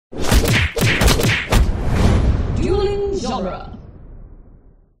genre.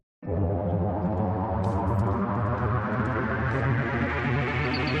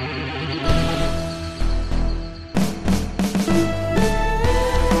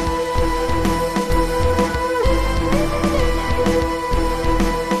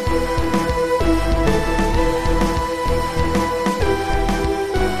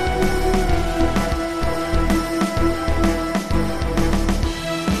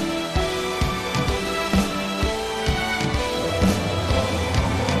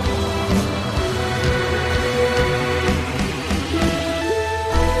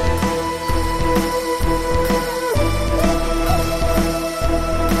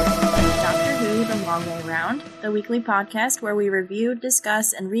 The weekly podcast where we review,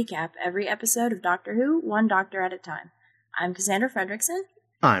 discuss, and recap every episode of Doctor Who, one doctor at a time. I'm Cassandra Fredrickson.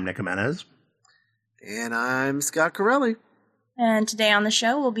 I'm Nick Jimenez. And I'm Scott Corelli. And today on the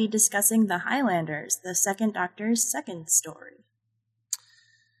show, we'll be discussing The Highlanders, the second Doctor's second story.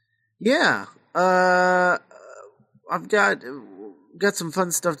 Yeah. I've got some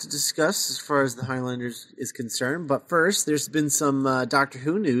fun stuff to discuss as far as The Highlanders is concerned. But first, there's been some Doctor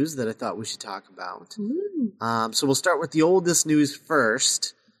Who news that I thought we should talk about. So we'll start with the oldest news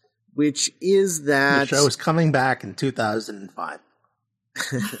first, which is that the show is coming back in 2005.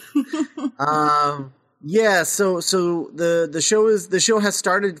 Yeah. So the show has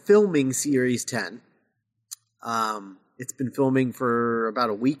started filming Series 10. It's been filming for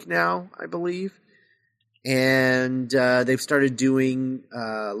about a week now, I believe. And they've started doing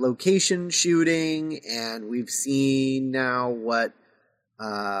location shooting, and we've seen now what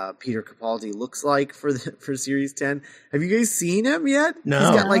Peter Capaldi looks like for Series 10. Have you guys seen him yet?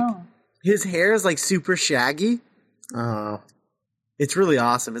 No. He's got his hair is super shaggy. Oh. It's really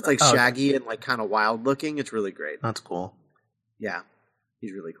awesome. It's shaggy and kind of wild looking. It's really great. That's cool. Yeah.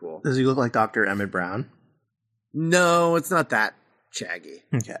 He's really cool. Does he look like Dr. Emmett Brown? No, it's not that shaggy.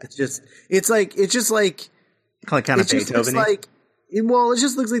 Okay. It's just like kind of Beethoven-y? It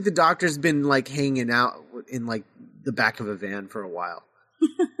just looks like the Doctor's been hanging out in the back of a van for a while.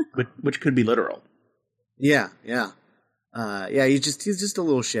 Which could be literal. Yeah. He's just a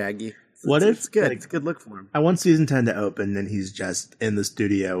little shaggy. It's good. It's a good look for him. I want season 10 to open, and he's just in the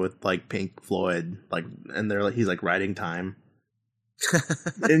studio with Pink Floyd, and he's writing time.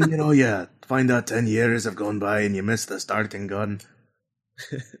 And find out 10 years have gone by and you missed the starting gun.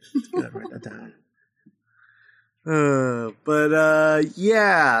 Gotta write that down.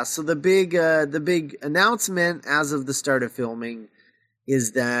 So the big announcement as of the start of filming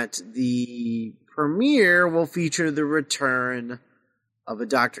is that the premiere will feature the return of a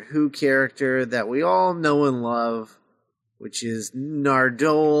Doctor Who character that we all know and love, which is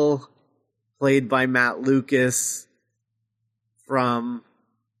Nardole, played by Matt Lucas from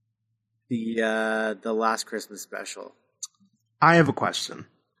the Last Christmas special. I have a question.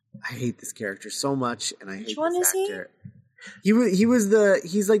 I hate this character so much, and I hate one this is actor.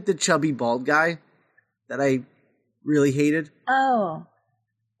 He's like the chubby bald guy that I really hated. Oh,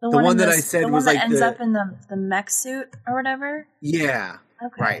 the one that I said was ends up in the mech suit or whatever. Yeah.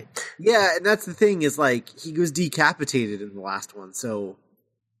 Okay. Right. Yeah, and that's the thing is he was decapitated in the last one. So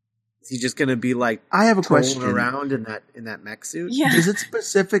is he just gonna be I have a question around in that mech suit? Yeah. Does it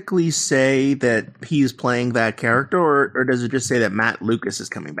specifically say that he's playing that character, or does it just say that Matt Lucas is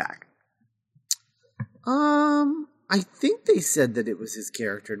coming back? I think they said that it was his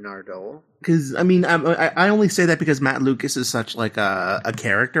character Nardole. Because I only say that because Matt Lucas is such a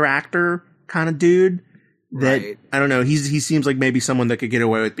character actor kind of dude that right. I don't know. He seems like maybe someone that could get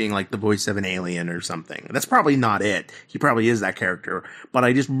away with being the voice of an alien or something. That's probably not it. He probably is that character, but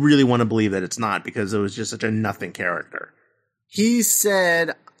I just really want to believe that it's not because it was just such a nothing character. He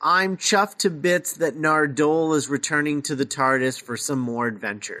said, "I'm chuffed to bits that Nardole is returning to the TARDIS for some more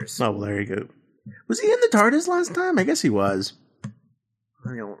adventures." Oh, well, there you go. Was he in the TARDIS last time? I guess he was.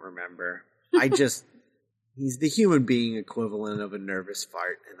 I don't remember. He's the human being equivalent of a nervous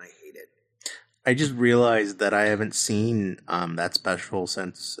fart, and I hate it. I just realized that I haven't seen that special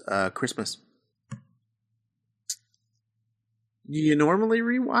since Christmas. Do you normally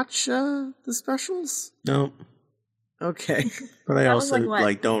rewatch the specials? No. Okay. But I also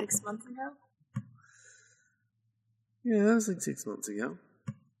don't. 6 months ago? Yeah, that was 6 months ago.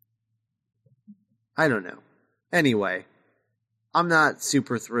 I don't know. Anyway, I'm not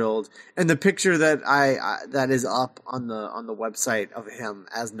super thrilled. And the picture that that is up on the website of him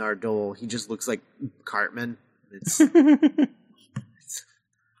as Nardole, he just looks like Cartman.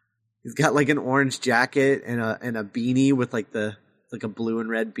 He's got an orange jacket and a beanie with a blue and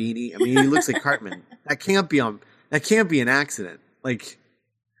red beanie. I mean, he looks like Cartman. That can't be an accident. That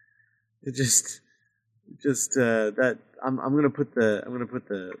I'm gonna put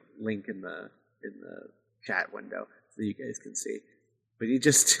the link in the chat window so you guys can see. But he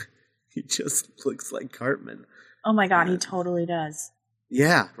just looks like Cartman. Oh my god, he totally does.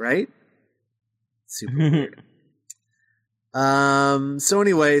 Yeah, right? Super weird. So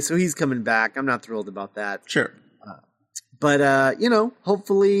anyway, so he's coming back. I'm not thrilled about that. Sure. But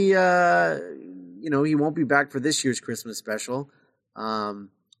hopefully he won't be back for this year's Christmas special.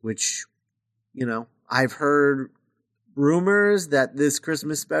 Which, I've heard rumors that this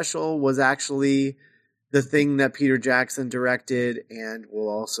Christmas special was actually the thing that Peter Jackson directed and will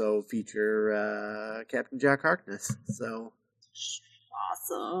also feature Captain Jack Harkness. So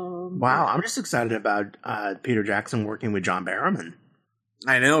awesome. Wow, I'm just excited about Peter Jackson working with John Barrowman.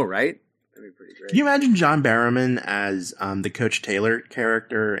 I know, right? That'd be pretty great. Can you imagine John Barrowman as the Coach Taylor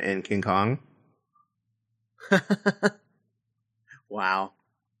character in King Kong? Wow.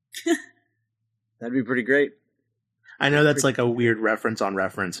 That'd be pretty great. I know that's like a weird reference on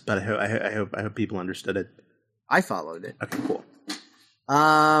reference, but I hope people understood it. I followed it. Okay, cool.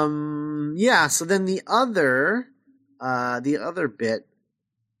 Yeah. So then the other bit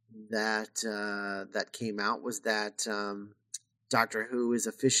that came out was that Doctor Who is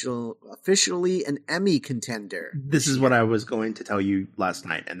officially an Emmy contender. This is what I was going to tell you last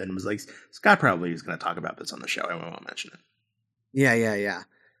night, and then it was like Scott probably is going to talk about this on the show. I won't mention it. Yeah.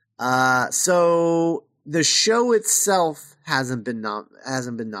 So the show itself hasn't been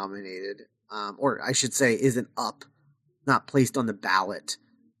nominated, or I should say, isn't not placed on the ballot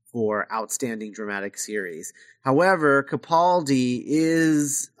for Outstanding Dramatic Series. However, Capaldi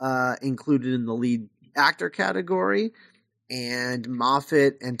is included in the lead actor category, and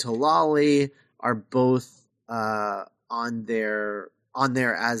Moffat and Talali are both on there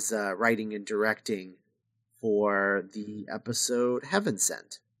as writing and directing for the episode Heaven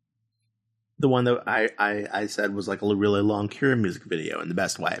Sent. The one that I said was like a really long Cure music video in the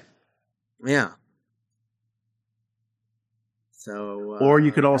best way. Yeah. So, or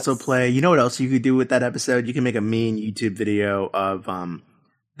you could also play. You know what else you could do with that episode? You can make a mean YouTube video of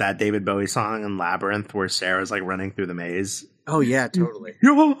that David Bowie song in Labyrinth, where Sarah's like running through the maze. Oh yeah, totally.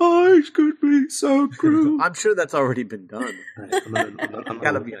 Your eyes could be so cruel. I'm sure that's already been done. Right, I'm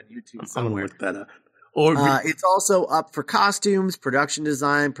gotta be on YouTube somewhere. I'm gonna look that up. Or it's also up for costumes, production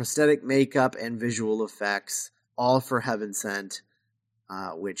design, prosthetic makeup, and visual effects, all for Heaven Sent,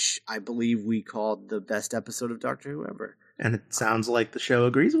 which I believe we called the best episode of Doctor Who ever. And it sounds like the show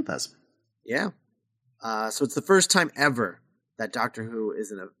agrees with us. Yeah. So it's the first time ever that Doctor Who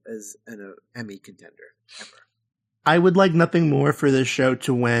is an Emmy contender ever. I would like nothing more for this show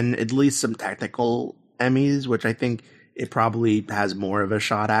to win at least some technical Emmys, which I think it probably has more of a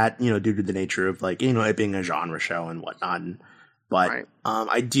shot at, due to the nature of it being a genre show and whatnot. But right.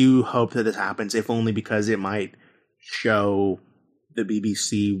 I do hope that this happens, if only because it might show the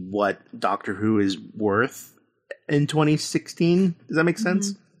BBC what Doctor Who is worth in 2016. Does that make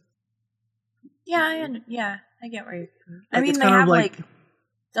sense? Yeah, I get where you're coming. I mean, they have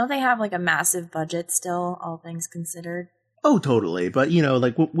don't they have a massive budget still, all things considered? Oh, totally. But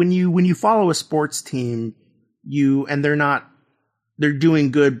when you follow a sports team, they're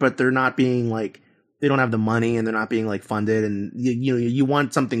doing good, but they're not being they don't have the money and they're not being funded, and you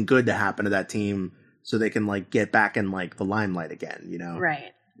want something good to happen to that team so they can get back in the limelight again,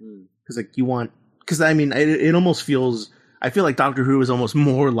 Right. Because it almost feels, I feel like Doctor Who is almost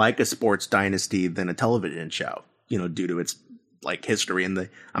more like a sports dynasty than a television show, due to its history and the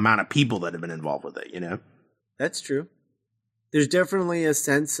amount of people that have been involved with it, That's true. There's definitely a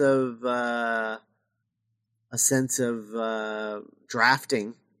sense of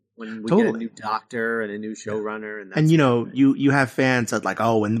drafting when we get a new doctor and a new showrunner, and you have fans that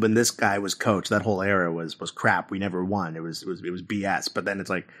when this guy was coach, that whole era was crap. We never won. It was BS. But then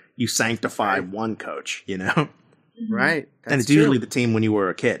it's you sanctify one coach, right? And it's usually the team when you were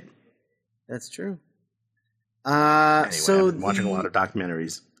a kid. That's true. Anyway, so I've been watching a lot of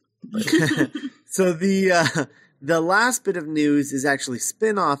documentaries. So the last bit of news is actually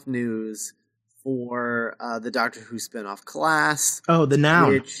spin-off news for the Doctor Who spin-off Class. Oh, the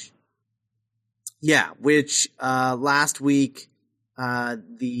Noun. Which last week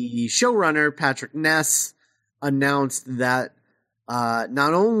the showrunner, Patrick Ness, announced that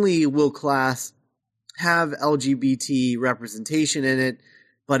not only will Class have LGBT representation in it,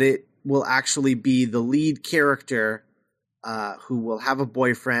 but it will actually be the lead character who will have a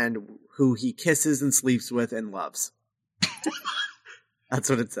boyfriend who he kisses and sleeps with and loves. That's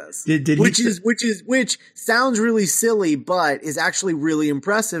what it says. Which sounds really silly, but is actually really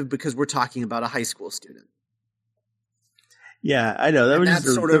impressive because we're talking about a high school student. Yeah, I know.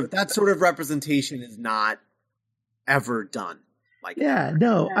 That sort of representation is not ever done. Like yeah,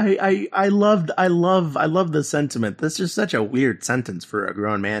 no, I love the sentiment. That's just such a weird sentence for a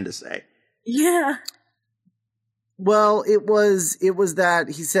grown man to say. Yeah. Well, it was that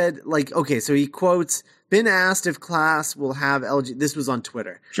he said, like, okay, so he quotes, been asked if class will have this was on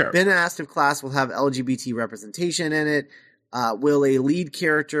Twitter. Sure. Been asked if class will have LGBT representation in it. Will a lead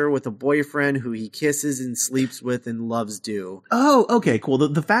character with a boyfriend who he kisses and sleeps with and loves do? Oh, okay, cool.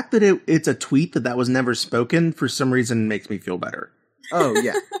 The fact that it's a tweet that was never spoken for some reason makes me feel better. Oh,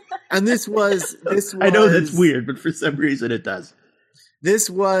 yeah. And this was I know that's weird, but for some reason it does.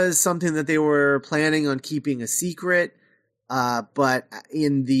 This was something that they were planning on keeping a secret, but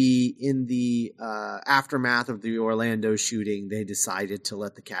in the aftermath of the Orlando shooting, they decided to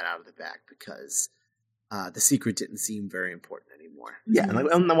let the cat out of the bag because the secret didn't seem very important anymore. Yeah,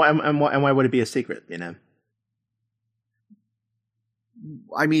 and why would it be a secret? You know,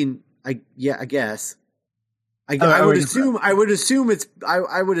 I mean, I guess. I would assume it's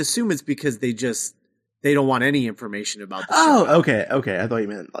because they don't want any information about the show. Oh, okay. I thought you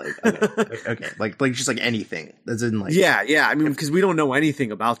meant like okay, like just like anything. As in like yeah. I mean, because we don't know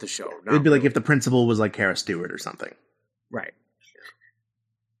anything about the show. It'd be like if the principal was like Kara Stewart or something, right?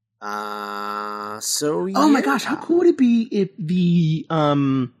 So yeah. Oh my gosh, how cool would it be if the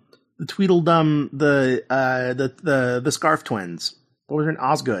Tweedledum the Scarf Twins, what was her name?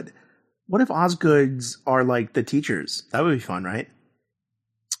 Osgood? What if Osgoods are like the teachers? That would be fun, right?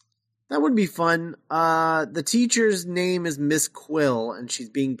 That would be fun. The teacher's name is Miss Quill, and she's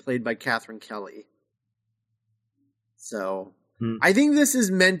being played by Catherine Kelly. So, I think this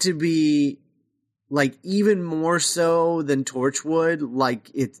is meant to be, like, even more so than Torchwood, like,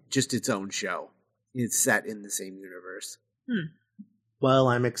 it's just its own show. It's set in the same universe. Well,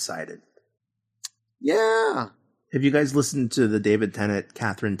 I'm excited. Yeah. Have you guys listened to the David Tennant,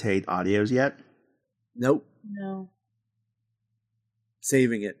 Catherine Tate audios yet? Nope. No.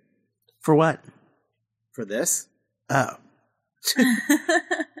 Saving it. For what? For this? Oh.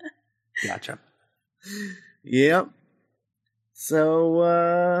 Gotcha. Yep.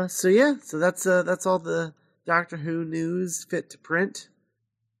 So yeah. So that's all the Doctor Who news fit to print.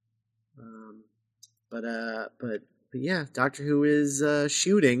 But yeah, Doctor Who is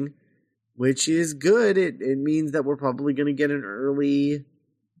shooting, which is good. It means that we're probably going to get an early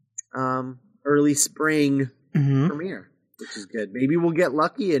spring premiere. Which is good. Maybe we'll get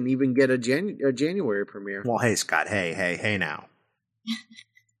lucky and even get a January premiere. Well, hey, Scott. Hey now.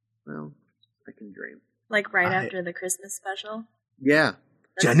 Well, I can dream. Like right after the Christmas special? Yeah.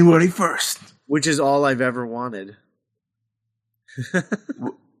 January 1st. Which is all I've ever wanted.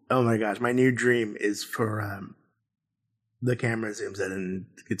 Oh my gosh. My new dream is for the camera zooms in and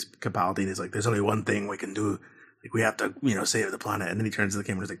it's Capaldi and he's like, there's only one thing we can do. Like, we have to, save the planet. And then he turns to the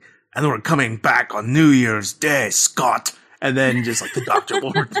camera and he's like, and we're coming back on New Year's Day, Scott. And then just like the Doctor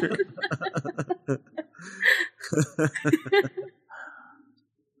board.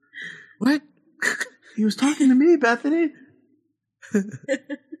 What? He was talking to me, Bethany. He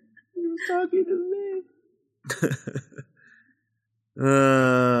was talking to me.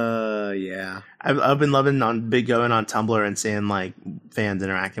 Yeah. I've been loving going on Tumblr and seeing like fans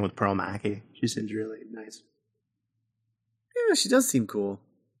interacting with Pearl Mackie. She seems really nice. Yeah, she does seem cool.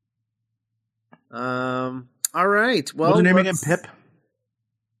 All right. Well, what's her name again? Pip.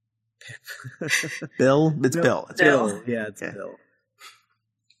 Bill. It's Bill. It's Bill. Yeah, it's Bill.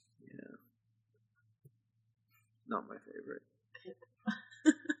 Yeah. Not my favorite.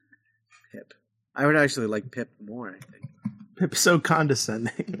 Pip. I would actually like Pip more, I think. Pip's so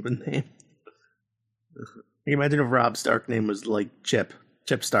condescending of a name. Can you imagine if Rob Stark's name was like Chip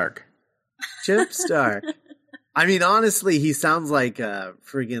Stark? Chip Stark. I mean, honestly, he sounds like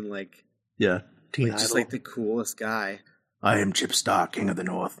friggin' like just like the coolest guy. I am Chip Stark, King of the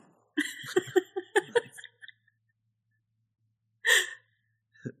North.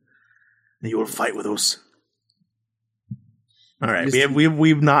 You will fight with us. All right,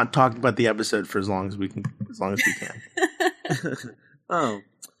 we've not talked about the episode for as long as we can. Oh,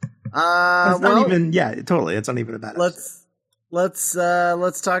 not even. Yeah, totally. It's not even a bad episode.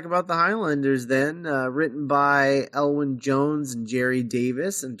 Let's talk about the Highlanders then. Written by Elwyn Jones and Jerry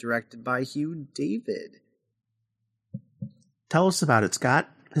Davis, and directed by Hugh David. Tell us about it, Scott.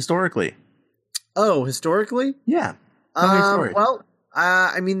 Historically. Oh, historically? Yeah. Tell me a story. Well,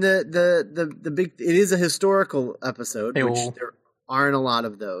 I mean the big. It is a historical episode, which there aren't a lot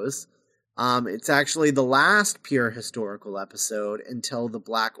of those. It's actually the last pure historical episode until the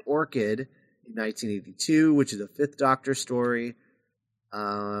Black Orchid. 1982, which is a Fifth Doctor story,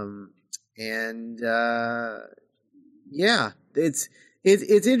 it's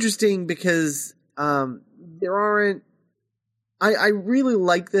interesting because there aren't. I really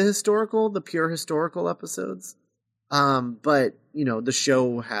like the pure historical episodes. But the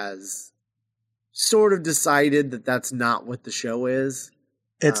show has sort of decided that that's not what the show is.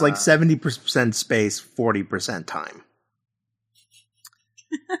 It's like 70% space, 40% time.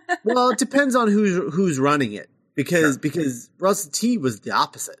 Well, it depends on who's running it, because Russell T was the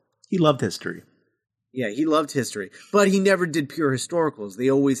opposite. He loved history. Yeah, he loved history, but he never did pure historicals. They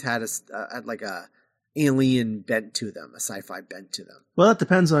always had a alien bent to them, a sci-fi bent to them. Well, that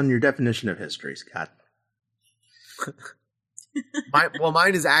depends on your definition of history, Scott.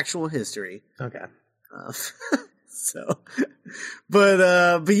 Mine is actual history. Okay.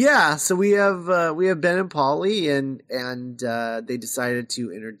 But yeah, so we have Ben and Polly, and they decided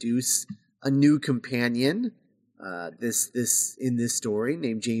to introduce a new companion. This in this story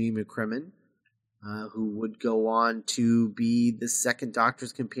named Jamie McCrimmon, who would go on to be the second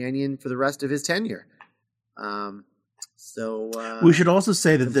Doctor's companion for the rest of his tenure. We should also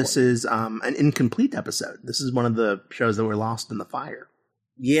say that this is an incomplete episode. This is one of the shows that were lost in the fire.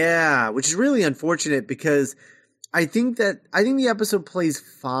 Yeah, which is really unfortunate because I think the episode plays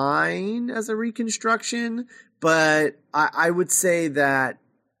fine as a reconstruction, but I would say that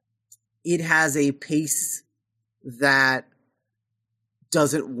it has a pace that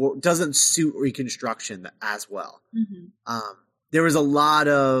doesn't suit reconstruction as well. Mm-hmm. There was a lot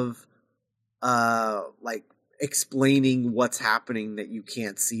of explaining what's happening that you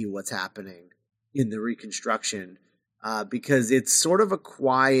can't see what's happening in the reconstruction, because it's sort of a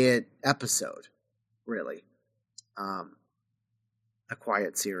quiet episode, really. A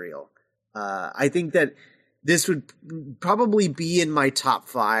quiet serial. I think that this would probably be in my top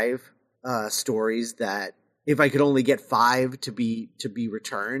 5 stories that if I could only get 5 to be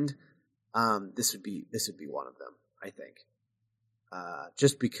returned, this would be one of them, I think.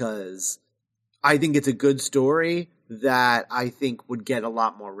 Just because I think it's a good story that I think would get a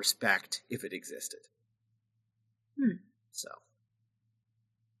lot more respect if it existed. So,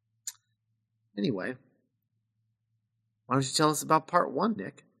 anyway, why don't you tell us about part 1,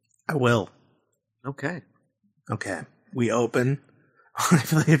 Nick? I will. Okay. We open.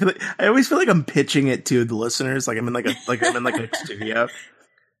 I always feel like I'm pitching it to the listeners, like I'm in a studio.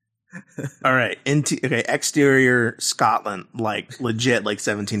 All right, exterior Scotland, like legit, like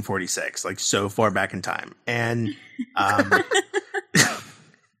 1746, like so far back in time, and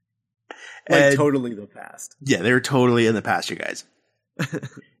totally the past. Yeah, they're totally in the past, you guys.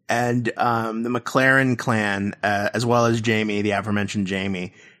 And the McLaren clan, as well as Jamie, the aforementioned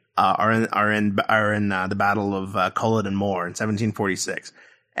Jamie, are in the Battle of Culloden Moor in 1746.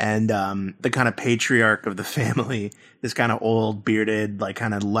 And the kind of patriarch of the family, this kind of old, bearded, he looks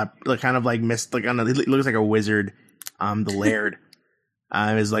like a wizard. The laird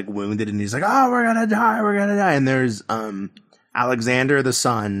is like wounded, and he's like, "Oh, we're gonna die." And there's Alexander, the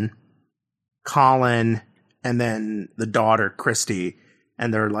son, Colin, and then the daughter, Christy.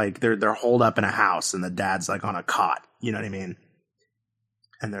 And they're holed up in a house, and the dad's like on a cot. You know what I mean?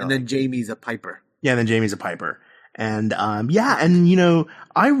 And then Jamie's a piper. Yeah, then Jamie's a piper. And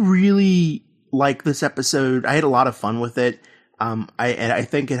I really like this episode. I had a lot of fun with it. I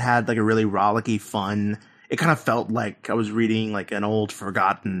think it had like a really rollicky fun. It kind of felt like I was reading like an old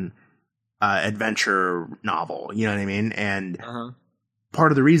forgotten adventure novel. You know what I mean? And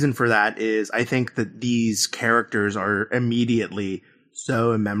part of the reason for that is I think that these characters are immediately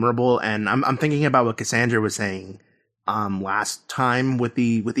so memorable. And I'm thinking about what Cassandra was saying last time with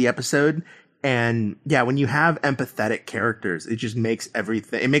the episode. And yeah, when you have empathetic characters, it just makes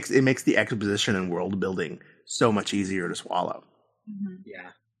everything. It makes the exposition and world building so much easier to swallow. Mm-hmm.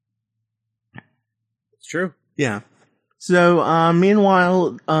 Yeah, it's true. Yeah. So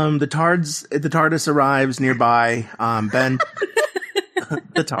meanwhile, the TARDIS arrives nearby. Ben,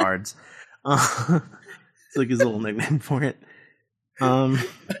 the TARDS. It's like his little nickname for it.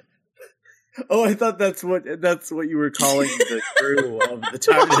 Oh, I thought that's what you were calling the crew of the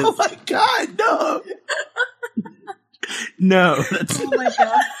TARDIS. Oh my god, no! No, that's... Oh my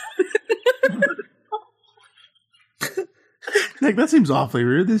god. Nick, that seems awfully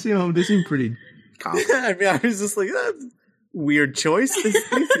rude. They seem pretty calm. I mean, I was just like, that's a weird choice. They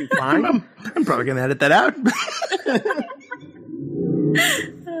seem fine. I'm probably gonna edit that out.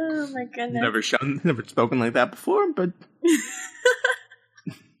 Oh my goodness. Never spoken like that before, but...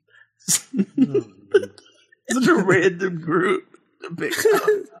 Such a random group to pick up.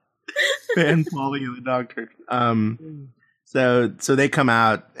 Fan Polly and the Doctor. So they come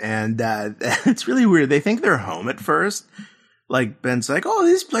out, and it's really weird. They think they're home at first. Like Ben's like, "Oh,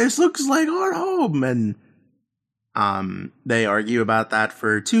 this place looks like our home," and they argue about that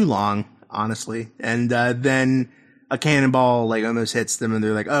for too long. honestly. And then a cannonball like almost hits them, and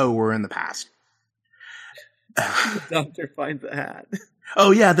they're like, "Oh, we're in the past." The doctor finds a hat.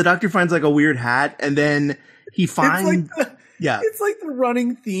 Oh yeah, the doctor finds like a weird hat, and then he finds It's like the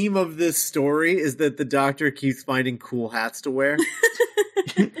running theme of this story is that the doctor keeps finding cool hats to wear.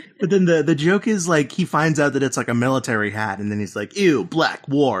 But then the joke is like he finds out that it's like a military hat, and then he's like, "Ew, black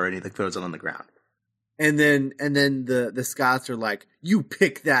war," and he like throws it on the ground. And then the Scots are like, "You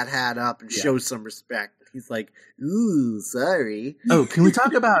pick that hat up and show some respect." He's like, "Ooh, sorry." Oh, can we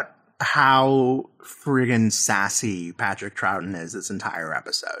talk about how friggin' sassy Patrick Troughton is this entire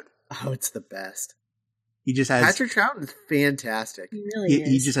episode? Oh, it's the best. He just has Patrick Troughton is fantastic. He really is.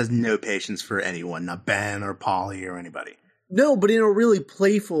 He just has no patience for anyone, not Ben or Polly or anybody. No, but in a really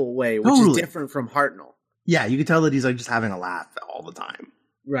playful way, which is different from Hartnell. Yeah, you can tell that he's like just having a laugh all the time.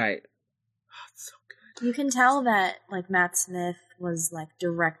 Right. Oh, it's so good. You can tell that like Matt Smith was like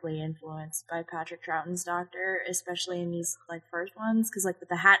directly influenced by Patrick Troughton's Doctor, especially in these like first ones, because like with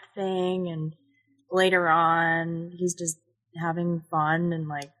the hat thing, and later on he's just having fun and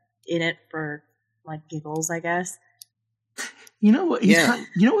like in it for like giggles, I guess. You know what? You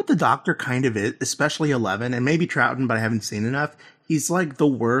know what the Doctor kind of is, especially 11, and maybe Troughton, but I haven't seen enough. He's like the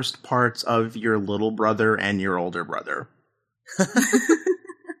worst parts of your little brother and your older brother,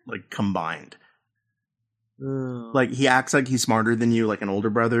 like combined. Like he acts like he's smarter than you, like an older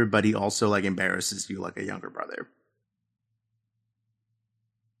brother, but he also like embarrasses you like a younger brother.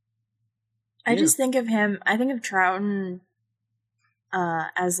 I just think of him. I think of Troughton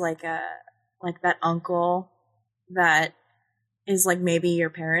as like that uncle that is like maybe your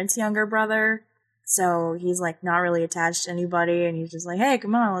parents' younger brother. So he's like not really attached to anybody, and he's just like, "Hey,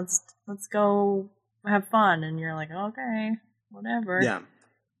 come on, let's go have fun." And you're like, "Okay, whatever." Yeah.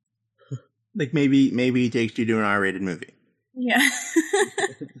 Like maybe he takes you to an R-rated movie. Yeah.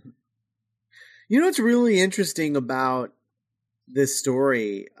 You know what's really interesting about this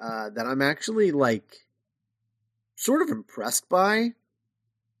story that I'm actually like sort of impressed by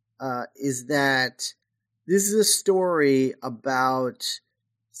is that this is a story about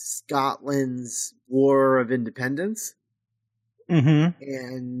Scotland's War of Independence. Mm-hmm.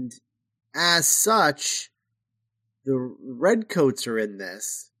 And as such, the Redcoats are in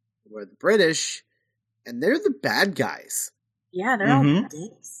this. We're the British, and they're the bad guys. Yeah, they're all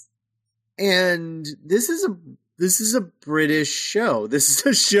dicks. And this is a British show. This is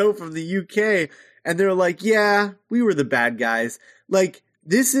a show from the UK, and they're like, "Yeah, we were the bad guys." Like,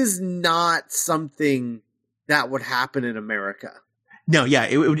 this is not something that would happen in America. No, yeah,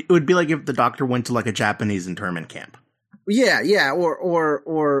 it would be like if the Doctor went to like a Japanese internment camp. Yeah,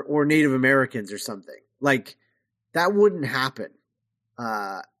 or Native Americans or something. Like, that wouldn't happen.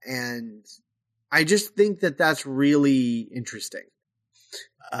 And I just think that that's really interesting.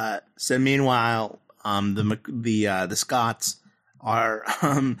 So meanwhile, the Scots are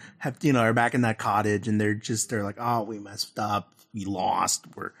are back in that cottage, and they're like, "Oh, we messed up, we lost,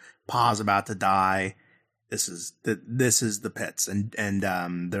 Pa's about to die. This is the pits,"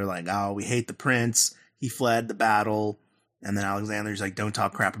 and they're like, "Oh, we hate the prince. He fled the battle." And then Alexander's like, "Don't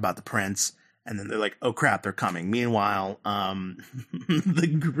talk crap about the prince." And then they're like, "Oh crap, they're coming." Meanwhile,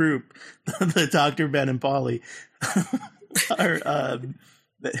 the group, the Dr. Ben and Polly, are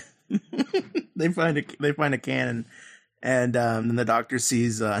they find a cannon, and then the Doctor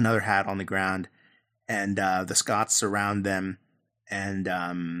sees another hat on the ground, and the Scots surround them, and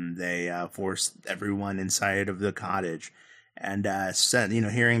they force everyone inside of the cottage, and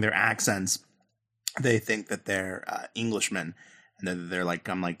hearing their accents, they think that they're Englishmen. And they're like,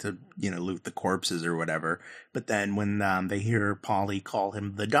 "Come like to, loot the corpses or whatever." But then when they hear Polly call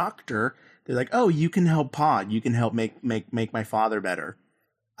him the Doctor, they're like, "Oh, you can help Pa. You can help make my father better."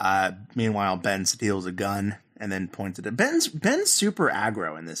 Meanwhile, Ben steals a gun and then points it at Ben's super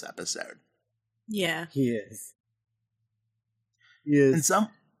aggro in this episode. Yeah, he is. He is. And so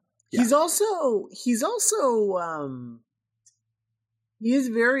he's also he is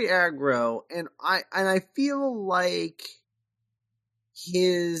very aggro, and I feel like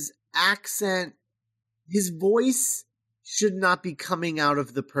his accent, his voice should not be coming out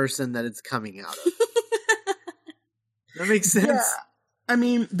of the person that it's coming out of. That makes sense. Yeah. I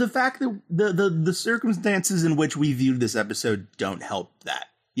mean, the fact that the circumstances in which we viewed this episode don't help that.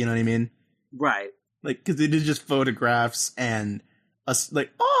 You know what I mean? Right. Like, because it is just photographs and us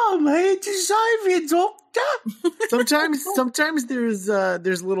like, "Oh, my desire, Doctor." Sometimes there's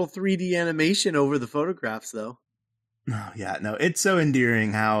little 3D animation over the photographs, though. Oh yeah, no, it's so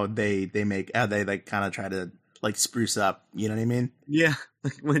endearing how they like kind of try to like spruce up. You know what I mean? Yeah,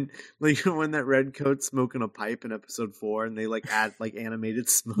 like when that red coat's smoking a pipe in episode 4, and they like add like animated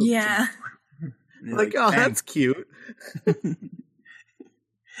smoke. Yeah, like oh, bang. That's cute.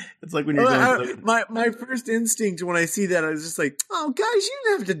 It's like when you're going. My first instinct when I see that, I was just like, "Oh, guys, you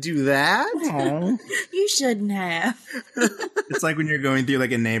didn't have to do that. You shouldn't have." It's like when you're going through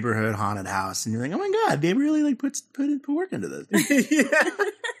like a neighborhood haunted house, and you're like, "Oh my god, they really like put work into this." Yeah.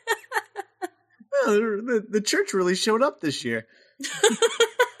 Well, the church really showed up this year.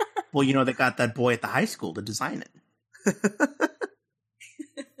 Well, you know, they got that boy at the high school to design it.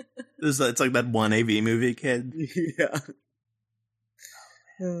 It's like that one AV movie kid. Yeah.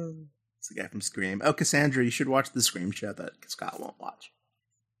 It's the guy from Scream. Oh, Cassandra, you should watch the Scream show that Scott won't watch.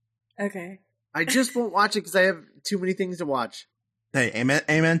 Okay. I just won't watch it because I have too many things to watch. Hey,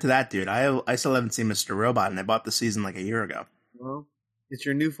 amen to that, dude. I still haven't seen Mr. Robot, and I bought the season like a year ago. Well, it's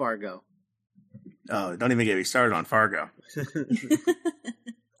your new Fargo. Oh, don't even get me started on Fargo.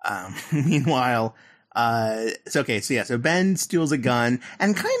 Meanwhile, it's okay. So Ben steals a gun,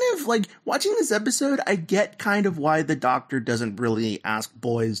 and kind of like watching this episode, I get kind of why the doctor doesn't really ask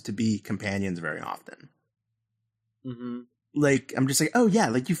boys to be companions very often. Mm-hmm. Like, I'm just like, oh yeah,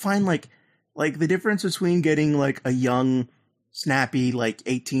 like you find like the difference between getting like a young, snappy, like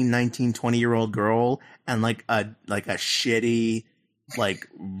 18, 19, 20-year-old girl and like a shitty, like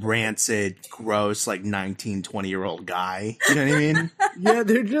rancid, gross, like 19, 20-year-old guy. You know what I mean? Yeah,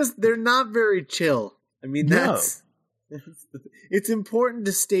 they're not very chill. I mean, it's important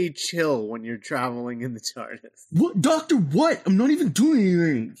to stay chill when you're traveling in the TARDIS. What, Doctor? What? I'm not even doing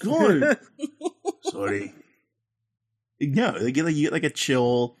anything. God. Sorry. No, you get like a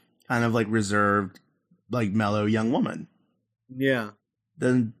chill, kind of like reserved, like mellow young woman. Yeah.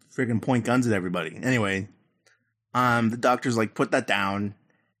 Doesn't freaking point guns at everybody. Anyway, the doctor's like, put that down,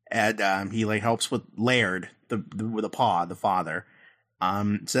 and he like helps with Laird, with a paw, the father.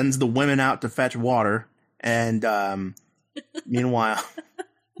 Sends the women out to fetch water, and meanwhile,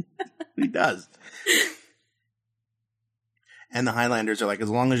 he does. And the Highlanders are like, as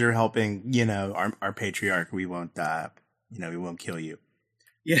long as you're helping, you know, our patriarch, we won't, we won't kill you.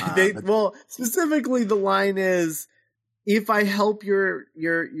 Yeah, well, specifically the line is, if I help your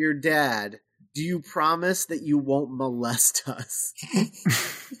dad, do you promise that you won't molest us?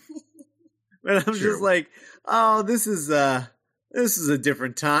 And I'm just like, oh, this is a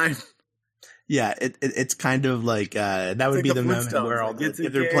different time. Yeah, it's kind of like that would like be the moment where if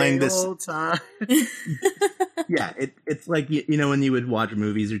they're playing this time. Yeah, it's like you know when you would watch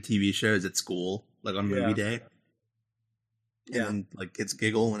movies or TV shows at school, like on movie day. Yeah. And like kids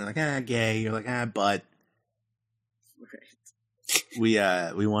giggle when they're like, gay. You're like, but.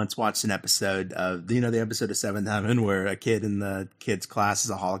 Right. We once watched an episode of the episode of Seventh Heaven where a kid in the kids' class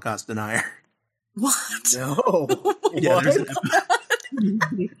is a Holocaust denier. What? No. Yeah, what?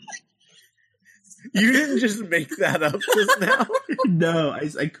 You didn't just make that up just now. No,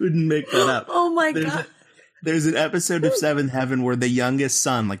 I couldn't make that up. Oh my god. There's an episode of Seventh Heaven where the youngest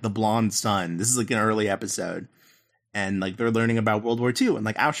son, like the blonde son, this is like an early episode, and like they're learning about World War II and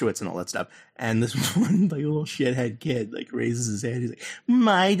like Auschwitz and all that stuff. And this one like little shithead kid like raises his hand. He's like,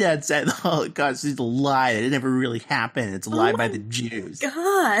 "My dad said the Holocaust is a lie. It never really happened. It's a lie by the Jews."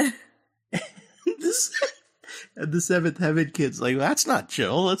 God. And the Seventh Heaven kid's like, that's not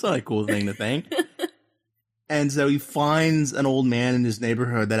chill. That's not a cool thing to think. And so he finds an old man in his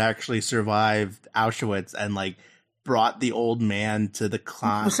neighborhood that actually survived Auschwitz and like brought the old man to the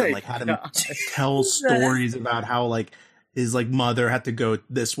class and like had him tell stories about how like his like mother had to go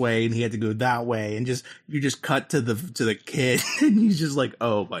this way and he had to go that way, and you just cut to the kid and he's just like,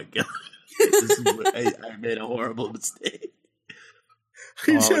 oh my god, I made a horrible mistake.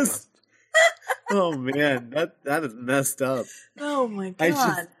 Oh man, that is messed up. Oh my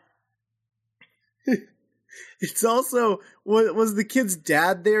god. It's also, was the kid's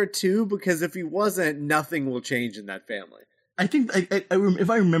dad there too? Because if he wasn't, nothing will change in that family. I think, if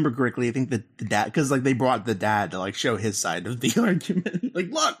I remember correctly, I think that the dad, because like they brought the dad to like show his side of the argument.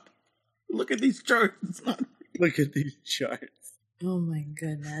 Like, look at these charts. Look at these charts. Oh my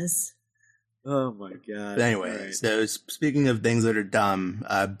goodness. Oh my god. But anyway, right. So speaking of things that are dumb,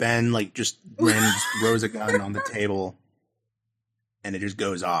 Ben like just randomly throws a gun on the table, and it just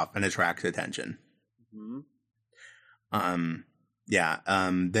goes off and attracts attention. Mm-hmm.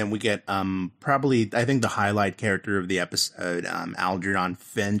 Then we get probably I think the highlight character of the episode, Algernon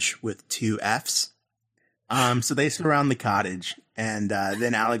Finch with 2 Fs. So they surround the cottage, and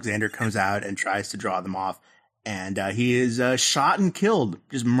then Alexander comes out and tries to draw them off, and he is shot and killed,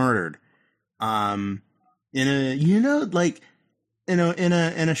 just murdered. In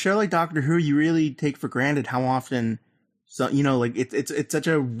in a show like Doctor Who, you really take for granted how often, so like it's such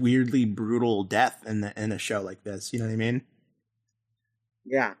a weirdly brutal death in a show like this. You know what I mean?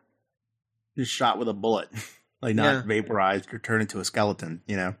 Yeah, just shot with a bullet, like not vaporized or turned into a skeleton.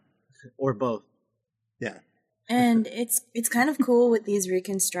 Or both. Yeah. And it's kind of cool with these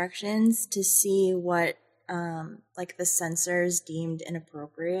reconstructions to see what like the censors deemed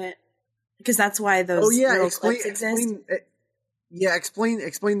inappropriate, because that's why those little clips exist.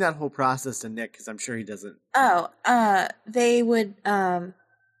 Explain that whole process to Nick, because I'm sure he doesn't. They would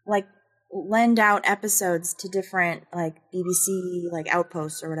like lend out episodes to different like BBC like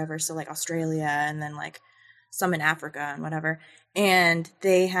outposts or whatever, so like Australia and then like some in Africa and whatever, and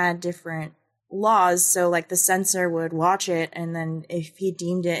they had different laws, so like the censor would watch it, and then if he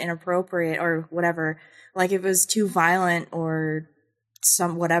deemed it inappropriate or whatever, like if it was too violent or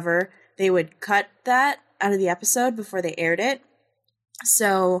some whatever, they would cut that out of the episode before they aired it.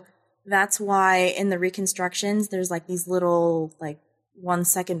 So that's why in the reconstructions there's like these little like 1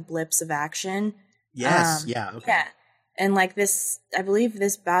 second blips of action. Yes. Okay. Yeah. And like this, I believe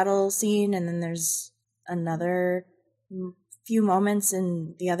this battle scene, and then there's another few moments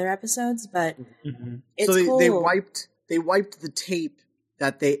in the other episodes, but it's so cool. They wiped the tape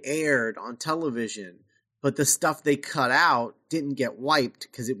that they aired on television, but the stuff they cut out didn't get wiped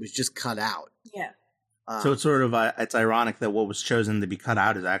because it was just cut out. Yeah. So it's sort of it's ironic that what was chosen to be cut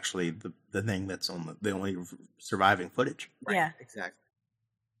out is actually the thing that's on the only surviving footage. Right? Yeah, exactly.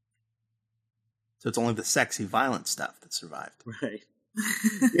 So it's only the sexy, violent stuff that survived. Right.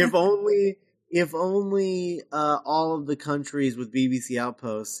 If only all of the countries with BBC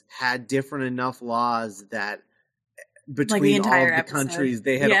outposts had different enough laws that between all of the countries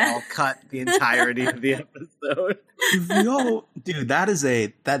they had all cut the entirety of the episode. Dude, that is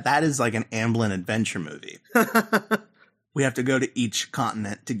like an Amblin adventure movie. We have to go to each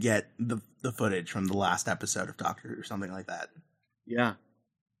continent to get the footage from the last episode of Doctor Who or something like that. Yeah.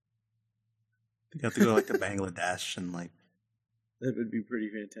 You have to go like to Bangladesh and like that would be pretty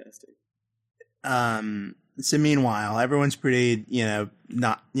fantastic. So meanwhile, everyone's pretty,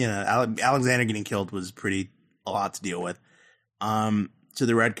 Alexander getting killed was a lot to deal with. So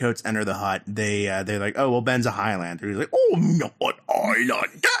the Redcoats enter the hut. They're like, oh, well, Ben's a Highlander. He's like, oh, I'm not an Highlander.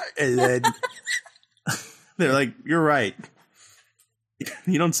 And then they're like, you're right.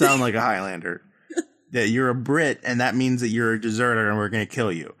 You don't sound like a Highlander. Yeah, you're a Brit, and that means that you're a deserter, and we're going to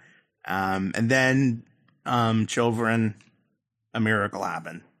kill you. And then, children, a miracle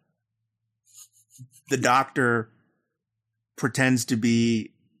happened. The Doctor pretends to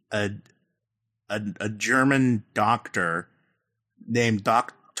be a German doctor named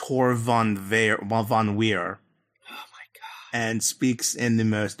Dr. von Weir. Oh my god! And speaks in the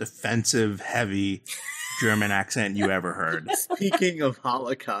most offensive, heavy German accent you ever heard. Speaking of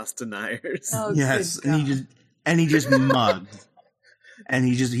Holocaust deniers, yes, and he just mugged, and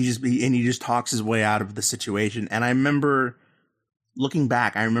he just talks his way out of the situation. And I remember looking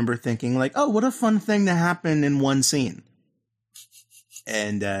back, thinking like, oh, what a fun thing to happen in one scene.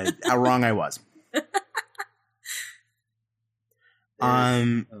 And how wrong I was.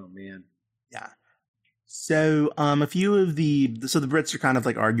 Oh man. Yeah. So a few of the Brits are kind of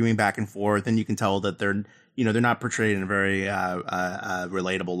like arguing back and forth, and you can tell that they're not portrayed in a very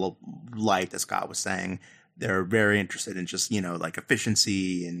relatable light, as Scott was saying. They're very interested in just like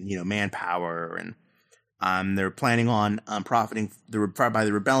efficiency and manpower, and they're planning on profiting by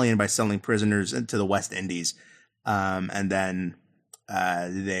the rebellion by selling prisoners to the West Indies, and then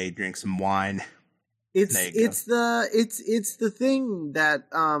they drink some wine. It's the thing that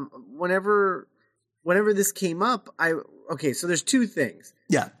whenever this came up, so there's two things.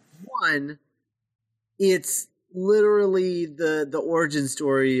 Yeah. One, it's literally the origin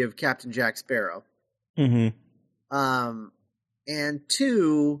story of Captain Jack Sparrow. Mm-hmm. And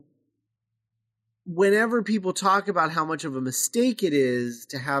two, whenever people talk about how much of a mistake it is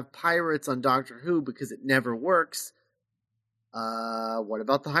to have pirates on Doctor Who because it never works, what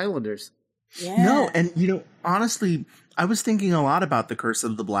about the Highlanders? Yeah. No, and honestly, I was thinking a lot about the Curse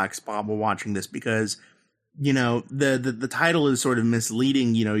of the Black Spot while watching this because, the title is sort of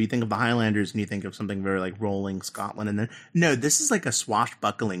misleading. You think of the Highlanders and you think of something very like rolling Scotland, and then no, this is like a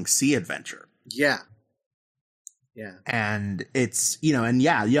swashbuckling sea adventure. Yeah. Yeah. And it's, you're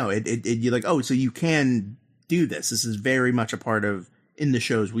like, oh, so you can do this. This is very much a part of in the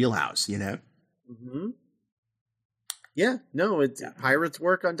show's wheelhouse, Mm-hmm. Yeah, no, pirates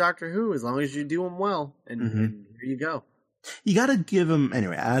work on Doctor Who as long as you do them well, and here you go. You got to give them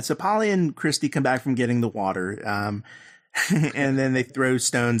anyway. So Polly and Christy come back from getting the water, and then they throw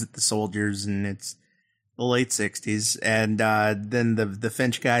stones at the soldiers, and it's the late 60s. And then the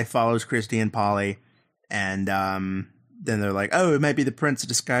Finch guy follows Christy and Polly. And then they're like, oh, it might be the prince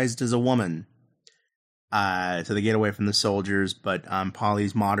disguised as a woman. So they get away from the soldiers, but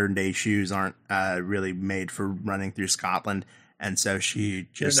Polly's modern day shoes aren't really made for running through Scotland. And so she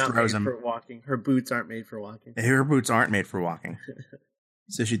just throws them. For walking. Her boots aren't made for walking. Her boots aren't made for walking.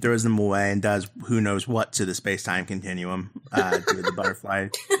 So she throws them away and does who knows what to the space-time continuum to the butterfly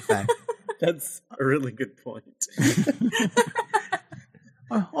effect. That's a really good point.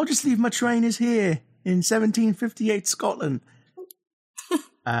 I'll just leave my trainers here in 1758 Scotland.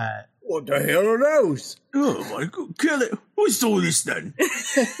 What the hell are those? Oh my God, kill it. What's all this then?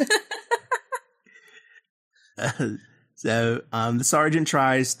 So the sergeant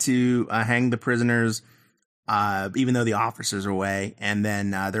tries to hang the prisoners, even though the officers are away, and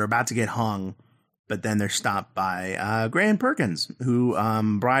then they're about to get hung, but then they're stopped by Gray and Perkins, who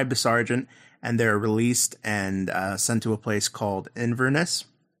bribed the sergeant, and they're released and sent to a place called Inverness.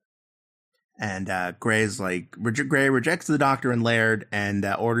 And Gray rejects the doctor and Laird and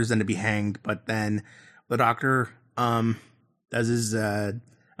orders them to be hanged, but then the doctor does his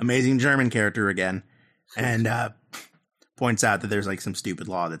amazing German character again, and points out that there's like some stupid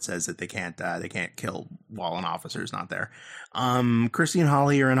law that says that they can't kill while an officer's not there. Kirsty and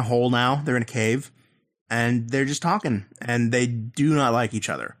Holly are in a hole now. They're in a cave, and they're just talking, and they do not like each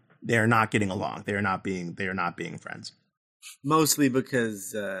other. They are not getting along. They are not being friends. Mostly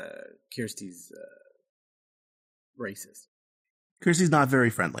because Kirsty's racist. Kirsty's not very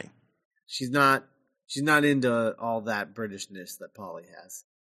friendly. She's not into all that Britishness that Polly has.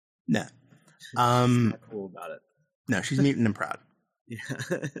 No. She's not cool about it. No, she's mutant and proud. Yeah.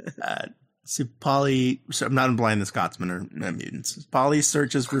 So Polly, I'm not implying the Scotsmen are mutants. Polly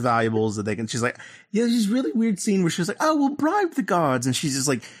searches for valuables that they can. She's like, yeah, there's this really weird scene where she's like, oh, we'll bribe the guards. And she's just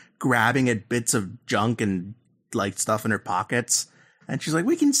like grabbing at bits of junk and like stuff in her pockets. And she's like,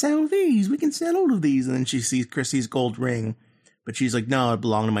 we can sell these. We can sell all of these. And then she sees Chrissy's gold ring. But she's like, no, it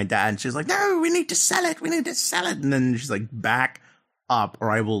belonged to my dad. And she's like, no, we need to sell it. We need to sell it. And then she's like, back up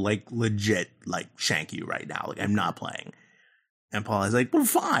or I will like legit like shank you right now. Like I'm not playing. And Paula's like, well,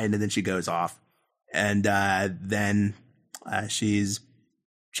 fine. And then she goes off. And then she's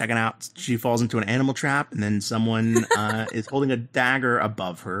checking out. She falls into an animal trap. And then someone is holding a dagger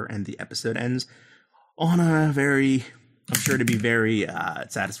above her. And the episode ends on a very, I'm sure to be very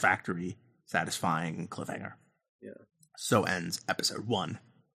satisfying cliffhanger. Yeah. So ends episode 1.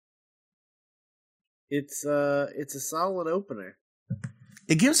 It's a solid opener.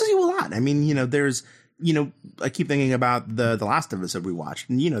 It gives you a lot. I mean, there's, I keep thinking about the last episode we watched,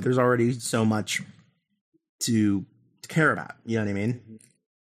 and there's already so much to care about. You know what I mean?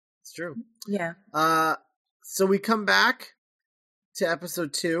 It's true. Yeah. So we come back to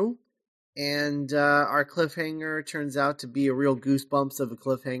episode 2, and our cliffhanger turns out to be a real goosebumps of a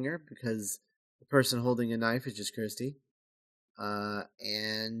cliffhanger because the person holding a knife is just Kirsty.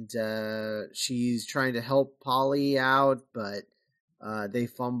 And she's trying to help Polly out, but they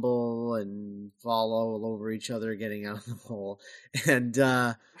fumble and fall all over each other getting out of the hole. And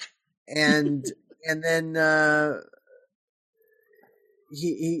then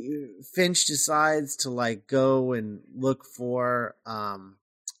Finch decides to like go and look for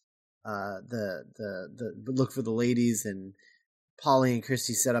look for the ladies, and Polly and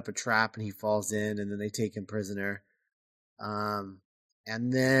Christy set up a trap and he falls in, and then they take him prisoner. And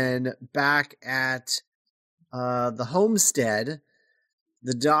then back at the homestead,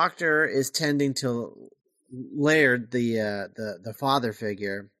 the doctor is tending to Laird, the father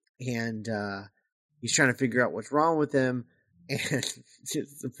figure, and he's trying to figure out what's wrong with him. And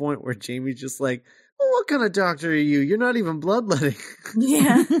it's the point where Jamie's just like, well, what kind of doctor are you? You're not even bloodletting.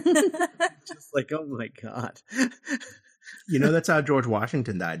 Yeah. Just like, oh my God. That's how George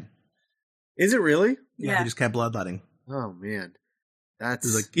Washington died. Is it really? Yeah. He just kept bloodletting. Oh man.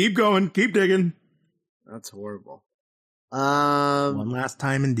 He's like, keep going, keep digging. That's horrible. One last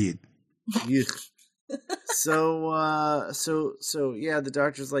time indeed. Yeah. So yeah, the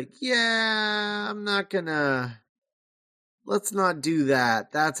doctor's like, yeah, I'm not gonna, let's not do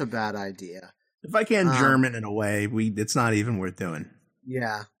that. That's a bad idea. If I can't German in a way, it's not even worth doing.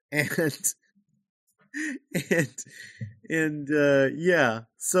 Yeah. And yeah.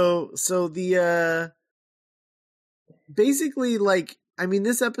 So the, basically like, I mean,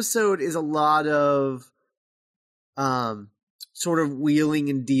 this episode is a lot of, sort of wheeling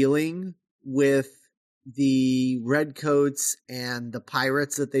and dealing with the redcoats and the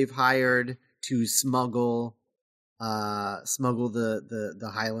pirates that they've hired to smuggle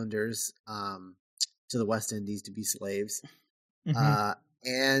the Highlanders to the West Indies to be slaves. Mm-hmm.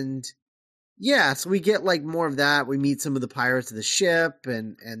 And yeah, so we get like more of that. We meet some of the pirates of the ship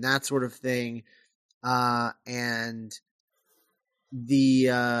and that sort of thing. And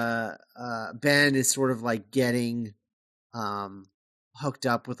the Ben is sort of like getting hooked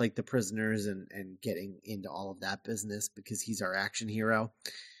up with like the prisoners and getting into all of that business because he's our action hero.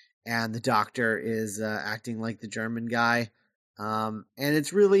 And the doctor is acting like the German guy. And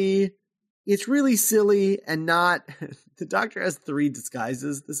it's really silly and not the doctor has 3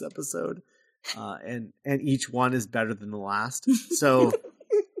 disguises this episode. And each one is better than the last. So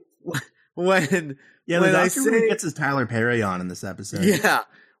when the doctor really gets his Tyler Perry on in this episode. Yeah.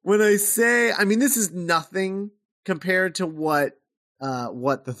 When I say, I mean, this is nothing compared to what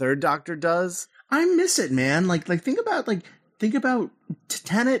the third Doctor does. I miss it, man. Like think about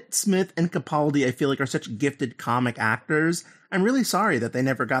Tennant, Smith, and Capaldi. I feel like are such gifted comic actors. I'm really sorry that they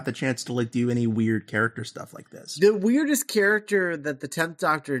never got the chance to like do any weird character stuff like this. The weirdest character that the 10th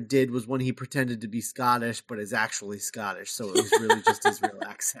Doctor did was when he pretended to be Scottish, but is actually Scottish. So it was really just his real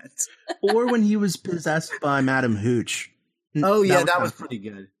accent. Or when he was possessed by Madame Hooch. Oh yeah, that was pretty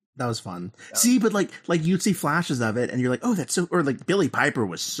good. That was fun. But like you'd see flashes of it, and you're like, oh, that's so. Or like Billie Piper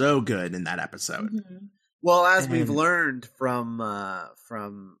was so good in that episode. Mm-hmm. Well, as we've learned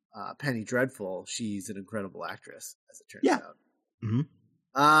from Penny Dreadful, she's an incredible actress, as it turns out. Mm-hmm.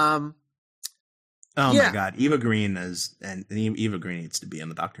 Oh my God, Eva Green Eva Green needs to be in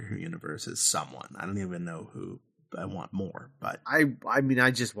the Doctor Who universe as someone. I don't even know who I want more, but I mean,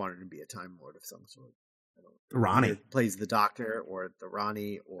 I just want her to be a Time Lord of some sort. Ronnie plays the Doctor, or the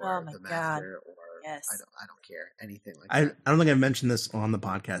Ronnie, or the Master, or yes. I don't care anything like that. I don't think I've mentioned this on the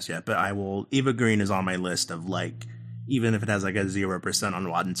podcast yet, but I will. Eva Green is on my list of like, even if it has like a 0% on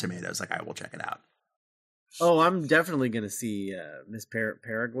Rotten Tomatoes, like I will check it out. Oh, I'm definitely going to see Miss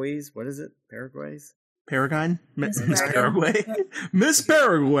Paraguay's. What is it? Paraguay's? Paragon? Miss Paraguay? Miss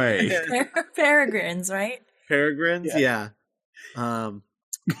Paraguay. Peregrines, right? Peregrines, yeah.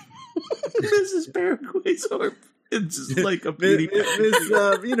 Mrs. Paraguay's it's just like a beauty. Miss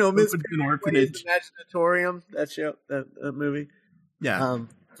Paraguay's Imaginatorium, that show, that movie. Yeah.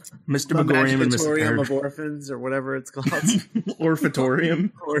 Mr. Megorium and Mrs. Imaginatorium of Orphans, or whatever it's called.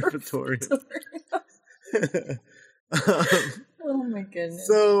 Orphatorium. Oh my goodness.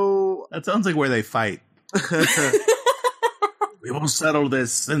 So that sounds like where they fight. We will settle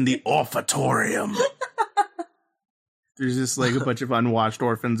this in the Orphatorium. There's just like a bunch of unwatched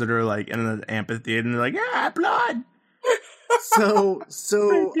orphans that are like in an amphitheater and they're like, yeah, blood. So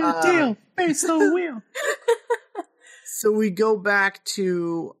deal. Face the wheel. So we go back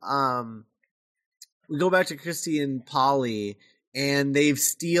to Christy and Polly, and they've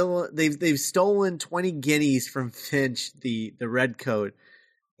stolen 20 guineas from Finch, the redcoat,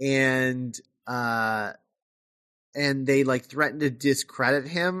 and they like threaten to discredit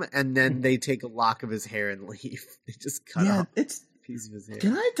him, and then they take a lock of his hair and leave. They just cut off a piece of his hair.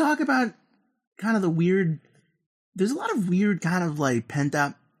 Can I talk about kind of the weird? There's a lot of weird kind of like pent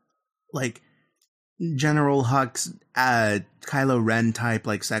up, like General Hux, Kylo Ren type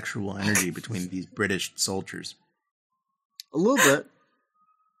like sexual energy between these British soldiers. A little bit.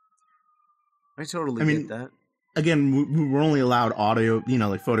 I totally get that. Again, we're only allowed audio,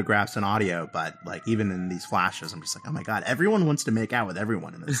 like photographs and audio, but like even in these flashes, I'm just like, oh my God, everyone wants to make out with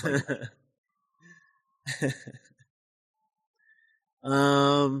everyone in this.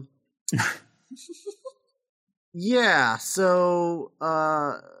 Yeah. So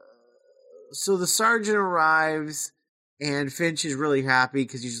the sergeant arrives, and Finch is really happy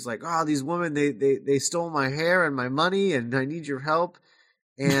because he's just like, oh, these women, they stole my hair and my money, and I need your help.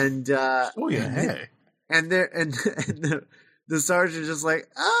 And hey. And the sergeant just like,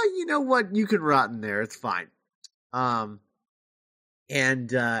 oh, you know what? You can rot in there. It's fine. But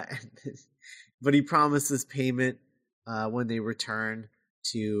he promises payment when they return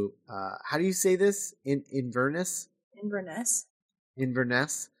to how do you say this? Inverness? Inverness.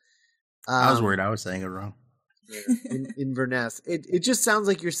 I was worried I was saying it wrong. Inverness. It just sounds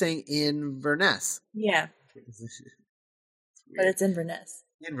like you're saying Inverness. Yeah. But it's Inverness.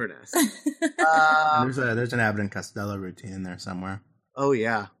 Inverness. There's an Abbott and Costello routine in there somewhere. Oh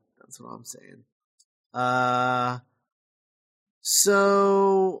yeah, that's what I'm saying.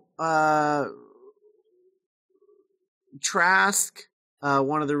 So Trask,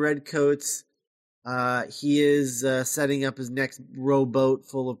 one of the redcoats, he is setting up his next rowboat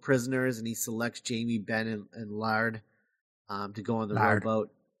full of prisoners, and he selects Jamie, Ben, and Lard to go on the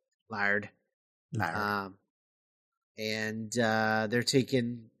rowboat. Lard. And they're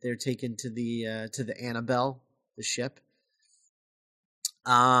taken to the Annabelle, the ship.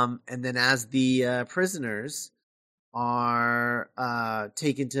 And then as the prisoners are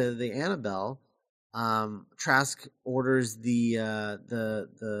taken to the Annabelle, Trask orders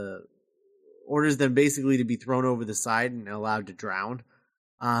orders them basically to be thrown over the side and allowed to drown,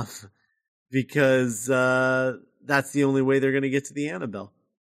 because that's the only way they're going to get to the Annabelle,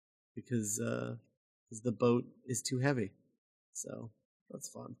 because the boat is too heavy. So that's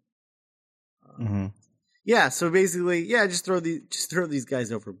fun. Yeah. So basically, just throw these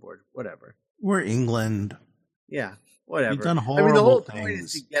guys overboard. Whatever. We're England. Yeah. Whatever. We've done horrible the whole things. point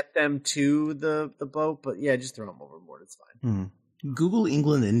is to get them to the boat, but yeah, just throw them overboard. It's fine. Google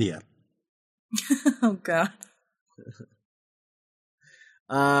England, India. Oh God.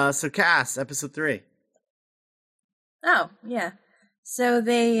 So Cass, episode 3. Oh yeah. So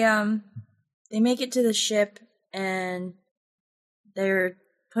they make it to the ship and they're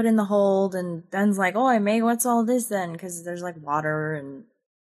put in the hold, and Ben's like, "Oh, May, what's all this then?" Because there's like water and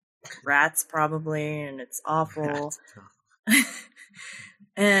rats probably, and it's awful.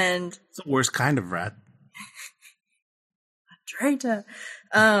 And it's the worst kind of rat. Traitor.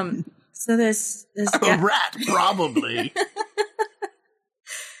 So this a rat probably.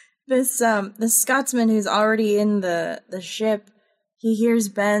 This Scotsman who's already in the ship, he hears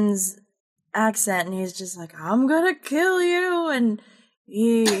Ben's accent and he's just like, "I'm gonna kill you," and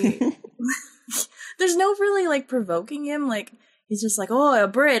there's no really like provoking him, like he's just like, "Oh, a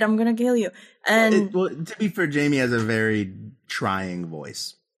Brit, I'm gonna kill you." And to be fair, Jamie has a very trying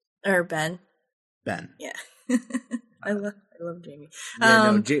voice. Or Ben. Yeah. I love Jamie.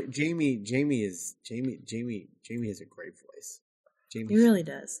 Yeah, Jamie has a great voice. He really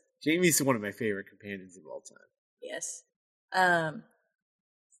does. Jamie's one of my favorite companions of all time. Yes.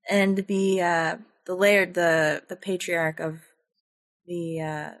 And the Laird, the patriarch of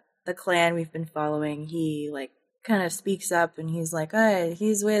the clan we've been following, he like kind of speaks up and he's like, "Hey,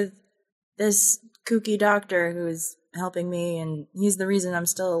 he's with this kooky doctor who's helping me, and he's the reason I'm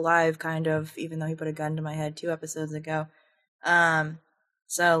still alive, kind of, even though he put a gun to my head 2 episodes ago.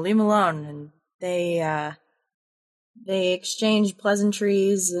 So leave him alone." And they exchange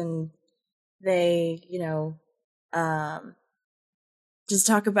pleasantries, and they, just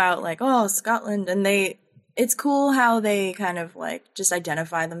talk about like, "Oh, Scotland," and it's cool how they kind of like just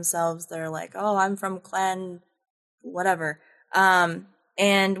identify themselves. They're like, "Oh, I'm from clan whatever."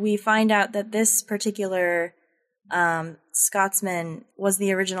 And we find out that this particular Scotsman was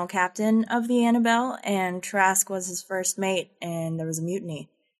the original captain of the Annabelle, and Trask was his first mate, and there was a mutiny.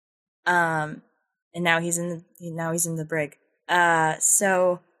 And now he's in the brig.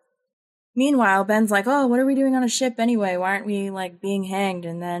 So meanwhile, Ben's like, "Oh, what are we doing on a ship anyway? Why aren't we like being hanged?"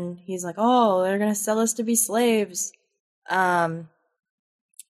 And then he's like, "Oh, they're gonna sell us to be slaves."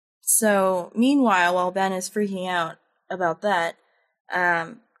 So meanwhile, while Ben is freaking out about that,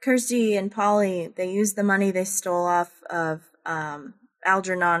 Kirsty and Polly, they use the money they stole off of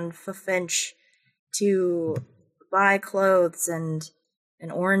Algernon Finch to buy clothes and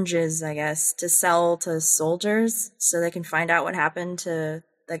oranges, I guess, to sell to soldiers so they can find out what happened to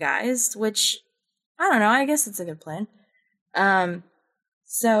the guys, which, I don't know, I guess it's a good plan.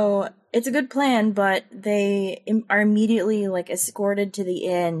 So it's a good plan, but they are immediately like escorted to the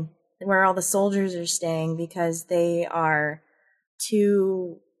inn where all the soldiers are staying because they are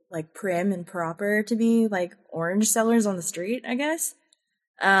too like prim and proper to be like orange sellers on the street, I guess.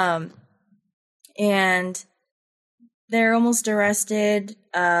 And they're almost arrested,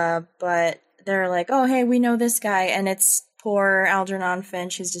 but they're like, "Oh, hey, we know this guy," and it's poor Algernon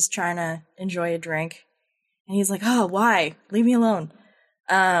Finch who's just trying to enjoy a drink. And he's like, "Oh, why? Leave me alone."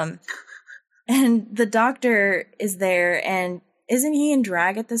 And the doctor is there, and isn't he in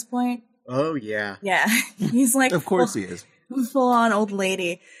drag at this point? Oh, yeah. Yeah. He's like, of course he is. Full on old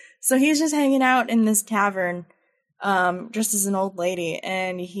lady. So he's just hanging out in this tavern, just as an old lady,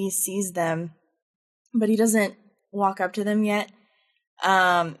 and he sees them, but he doesn't walk up to them yet.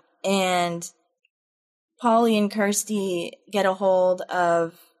 And Polly and Kirsty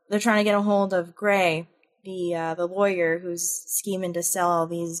they're trying to get a hold of Gray, the lawyer who's scheming to sell all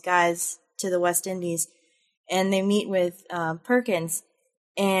these guys to the West Indies, and they meet with Perkins,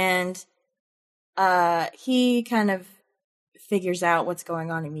 and he kind of figures out what's going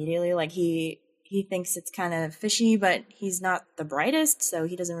on immediately. Like he thinks it's kind of fishy, but he's not the brightest, so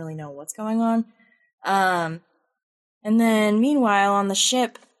he doesn't really know what's going on. And then meanwhile on the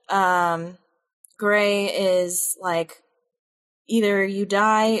ship, Gray is like, "Either you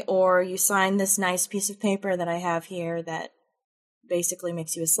die or you sign this nice piece of paper that I have here that basically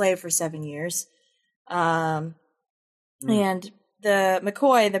makes you a slave for 7 years." And the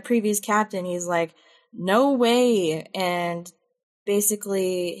McCoy, the previous captain, he's like, "No way." And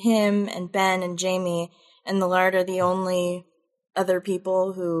basically him and Ben and Jamie and the Lard are the only other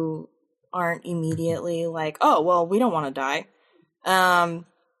people who aren't immediately like, oh, well, we don't want to die.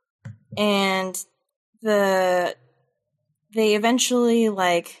 And they eventually,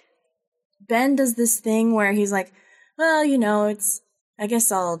 like, Ben does this thing where he's like, well, I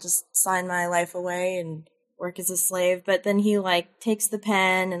guess I'll just sign my life away and work as a slave. But then he, like, takes the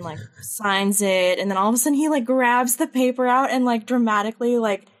pen and, like, signs it. And then all of a sudden he, like, grabs the paper out and, like, dramatically,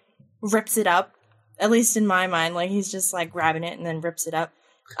 like, rips it up. At least in my mind. Like, he's just, like, grabbing it and then rips it up.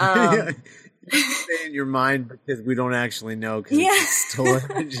 Yeah. You say in your mind because we don't actually know because it's still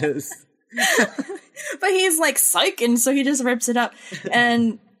images. But he's, like, psych, and so he just rips it up.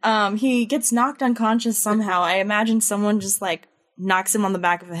 And he gets knocked unconscious somehow. I imagine someone just, like, knocks him on the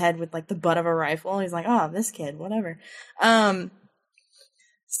back of the head with, like, the butt of a rifle. He's like, oh, this kid, whatever.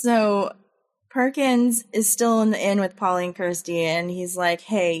 So Perkins is still in the inn with Polly and Kirsty, and he's like,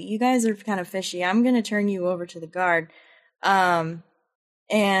 hey, you guys are kind of fishy. I'm going to turn you over to the guard.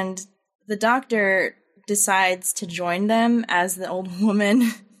 And the doctor decides to join them as the old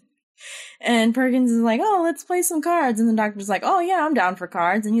woman. And Perkins is like, oh, let's play some cards. And the doctor's like, oh, yeah, I'm down for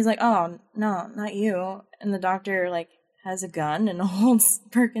cards. And he's like, oh, no, not you. And the doctor, like, has a gun and holds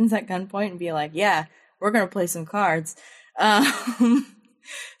Perkins at gunpoint and be like, yeah, we're going to play some cards.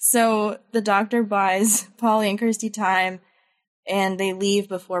 So the doctor buys Polly and Kirsty time, and they leave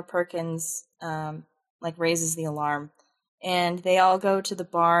before Perkins, like, raises the alarm. And they all go to the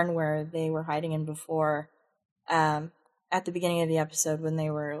barn where they were hiding in before, at the beginning of the episode when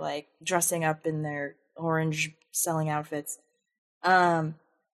they were, like, dressing up in their orange selling outfits. And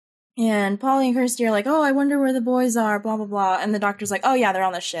Polly and Kirsty are like, oh, I wonder where the boys are, blah, blah, blah. And the doctor's like, oh, yeah, they're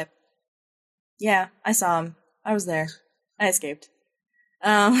on the ship. Yeah, I saw them. I was there. I escaped.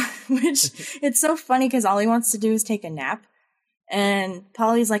 Which, it's so funny because all he wants to do is take a nap. And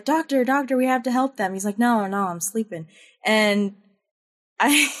Polly's like, doctor, we have to help them. He's like, no, I'm sleeping. And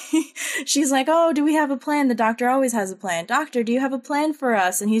she's like, oh, do we have a plan? The doctor always has a plan. Doctor, do you have a plan for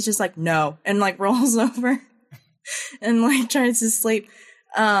us? And he's just like, no. And, like, rolls over and, like, tries to sleep.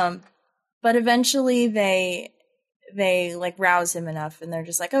 But eventually they like rouse him enough, and they're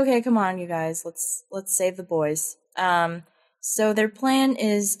just like, okay, come on, you guys, let's save the boys. So their plan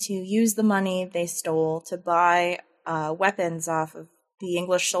is to use the money they stole to buy weapons off of the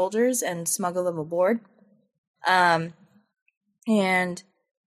English soldiers and smuggle them aboard.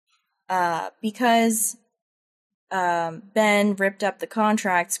 Because Ben ripped up the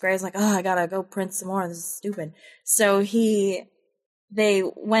contracts, Gray's like, oh, I gotta go print some more. This is stupid. So they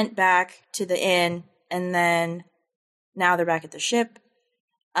went back to the inn, and then now they're back at the ship.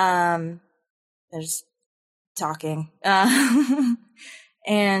 They're just talking.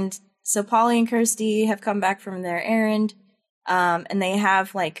 And so Polly and Kirsty have come back from their errand, and they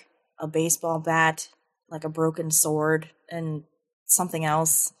have, like, a baseball bat, like a broken sword, and something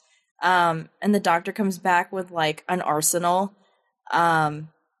else. And the doctor comes back with, like, an arsenal,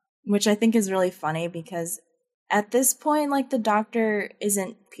 which I think is really funny because at this point, like, the doctor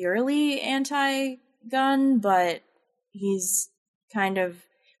isn't purely anti-gun, but he's kind of,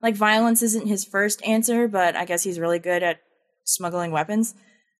 like, violence isn't his first answer, but I guess he's really good at smuggling weapons.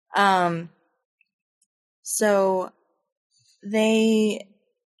 So they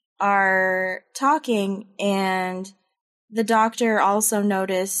are talking, and the doctor also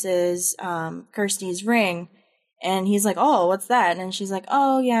notices Kirsty's ring, and he's like, oh, what's that? And she's like,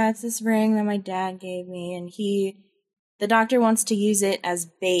 oh, yeah, it's this ring that my dad gave me. And the doctor wants to use it as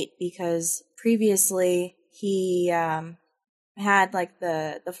bait because previously he had, like,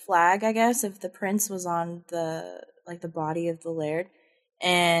 the flag, I guess, of the prince was on the body of the laird.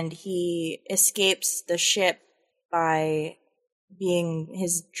 And he escapes the ship by being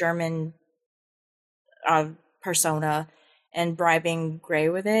his German persona and bribing Gray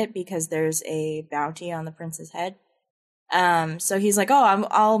with it because there's a bounty on the prince's head. So he's like, oh,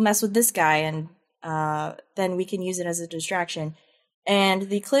 I'll mess with this guy, and then we can use it as a distraction. And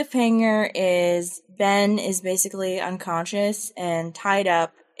the cliffhanger is Ben is basically unconscious and tied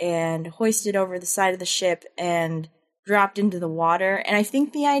up and hoisted over the side of the ship and dropped into the water. And I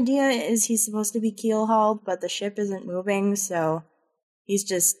think the idea is he's supposed to be keel hauled, but the ship isn't moving, so he's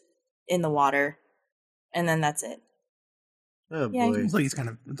just in the water. And then that's it. Oh, yeah, boy. It's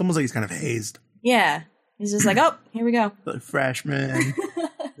almost like he's kind of hazed. Yeah. He's just like, oh, here we go. The freshman.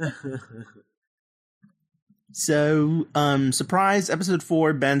 So, surprise, episode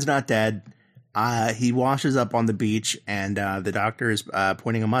 4, Ben's not dead. He washes up on the beach, and the doctor is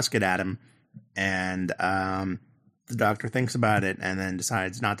pointing a musket at him. And the doctor thinks about it and then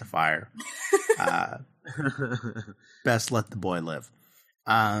decides not to fire. Best let the boy live.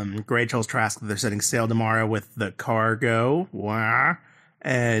 Gray tells Trask that they're setting sail tomorrow with the cargo. Wah.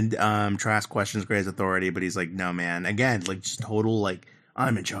 And Trask questions Gray's authority, but he's like, no, man. Again, like, just total, like,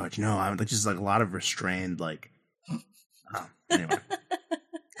 I'm in charge. No, I'm like, just like a lot of restrained, like, anyway.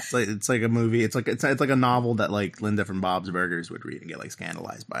 It's like a movie. It's like a novel that like Linda from Bob's Burgers would read and get like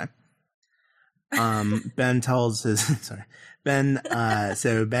scandalized by. Ben tells his Ben.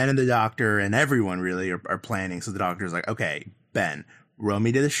 So Ben and the doctor and everyone really are planning. So the doctor's like, okay, Ben, row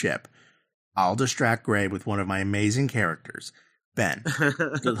me to the ship. I'll distract Gray with one of my amazing characters. Ben,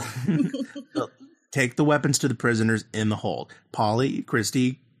 take the weapons to the prisoners in the hold. Polly,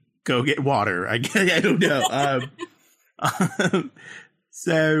 Christy, go get water. I don't know.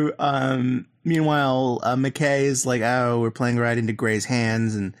 So, meanwhile, McKay is like, oh, we're playing right into Gray's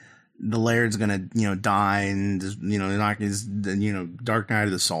hands, and the Laird's gonna, die, and just, knock his, dark night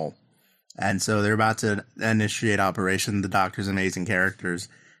of the soul. And so they're about to initiate Operation the Doctor's Amazing Characters,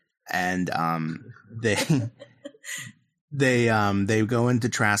 and they go into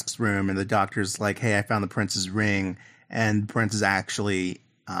Trask's room, and the Doctor's like, hey, I found the Prince's ring, and the Prince is actually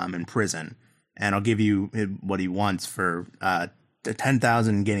in prison, and I'll give you what he wants for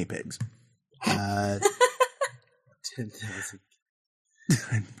 10,000 guinea pigs. 10,000.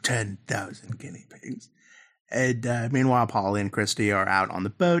 10,000 guinea pigs. And meanwhile, Polly and Christy are out on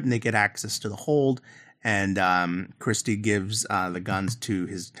the boat, and they get access to the hold. And Christy gives the guns to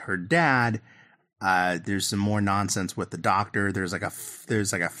her dad. There's some more nonsense with the doctor. There's like a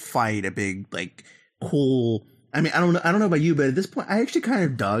fight, a big like cool. I mean, I don't know about you, but at this point, I actually kind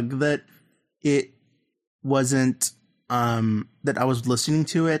of dug that it wasn't that I was listening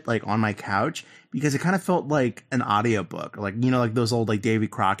to it like on my couch, because it kind of felt like an audiobook, like like those old like Davy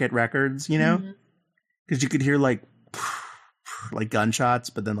Crockett records, because you could hear like gunshots,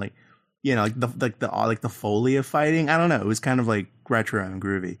 but then like the Foley of fighting. I don't know. It was kind of like retro and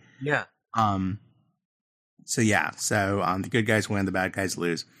groovy. Yeah. So the good guys win, the bad guys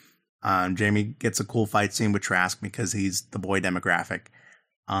lose. Jamie gets a cool fight scene with Trask because he's the boy demographic.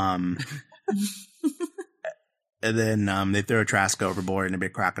 And then they throw Trask overboard, and a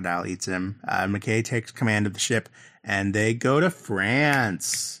big crocodile eats him. McKay takes command of the ship, and they go to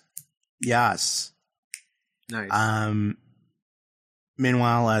France. Yes. Nice.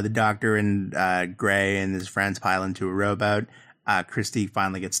 Meanwhile, the Doctor and Gray and his friends pile into a rowboat. Christy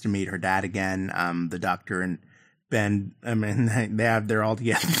finally gets to meet her dad again. The Doctor and Ben, I mean, they're all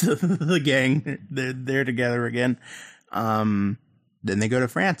together. The gang, they're together again. Then they go to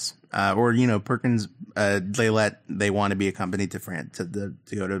France, or Perkins. They want to be accompanied to France to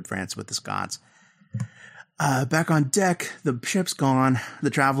go to France with the Scots. Back on deck, the ship's gone. The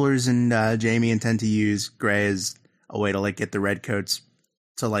Travelers and Jamie intend to use Gray as a way to like get the Redcoats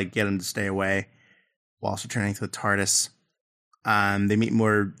to like get them to stay away, whilst returning to the TARDIS. They meet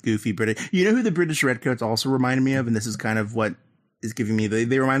more goofy British. You know who the British Redcoats also reminded me of, and this is kind of what is giving me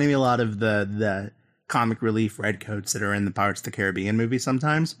they reminded me a lot of the comic relief Redcoats that are in the Pirates of the Caribbean movie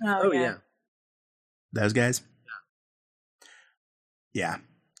sometimes. Oh yeah. Those guys? Yeah.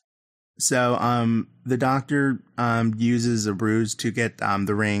 So the Doctor uses a ruse to get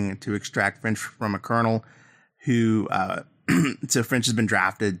the ring to extract Finch from a colonel who so Finch has been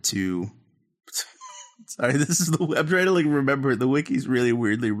drafted to sorry, this is I'm trying to like remember, the wiki's really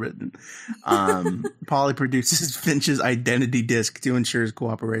weirdly written. Polly produces Finch's identity disc to ensure his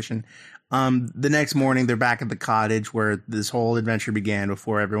cooperation. The next morning, they're back at the cottage where this whole adventure began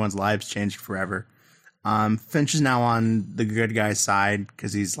before everyone's lives changed forever. Finch is now on the good guy's side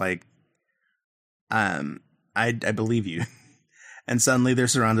because he's like, I believe you. And suddenly they're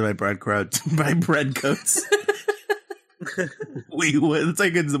surrounded by breadcoats. It's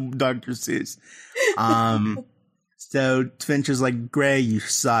like it's Dr. Seuss. So Finch is like, Gray, you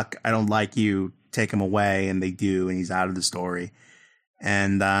suck. I don't like you. Take him away. And they do. And he's out of the story.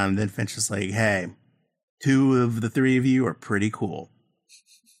 And then Finch is like, hey, 2 of the 3 of you are pretty cool.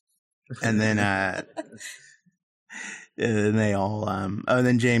 And then and they all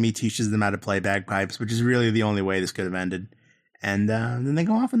then Jamie teaches them how to play bagpipes, which is really the only way this could have ended. And then they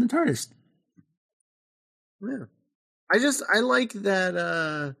go off in the TARDIS. Yeah. I like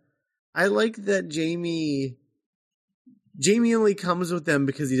that Jamie only comes with them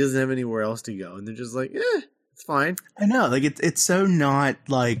because he doesn't have anywhere else to go, and they're just like, it's fine. I know, like it's so not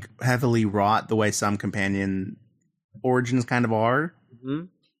like heavily wrought the way some companion origins kind of are. Mm-hmm.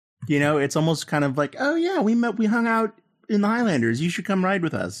 It's almost kind of like, oh yeah, we hung out in the Highlanders. You should come ride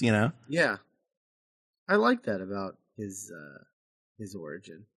with us. Yeah, I like that about his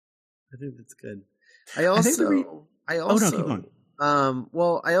origin. I think that's good. I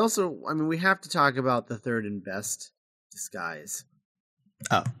mean, we have to talk about the third and best disguise.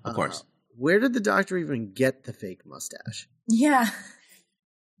 Oh, of course. Where did the Doctor even get the fake mustache? Yeah.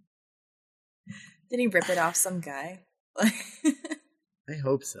 Did he rip it off some guy? I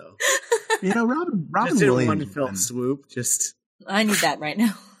hope so. Robin just Williams. In one fell swoop. Just. I need that right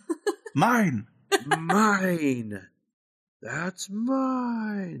now. Mine. Mine. That's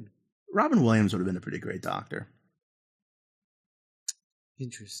mine. Robin Williams would have been a pretty great Doctor.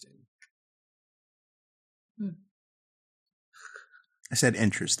 Interesting. I said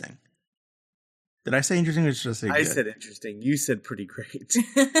interesting. Did I say interesting or just say good? I said interesting. You said pretty great.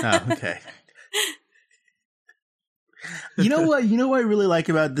 Oh, okay. You know what I really like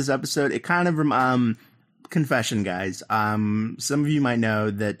about this episode? It kind of confession, guys. Some of you might know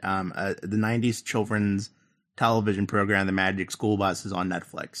that the 90s children's television program, The Magic School Bus, is on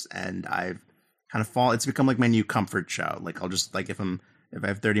Netflix, and I've kind of it's become like my new comfort show. Like I'll just if I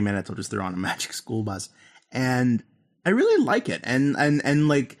have 30 minutes, I'll just throw on a Magic School Bus, and I really like it. And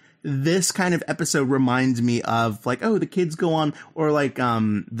like this kind of episode reminds me of like, oh, the kids go on, or like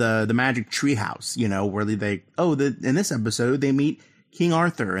the Magic Treehouse, where in this episode they meet King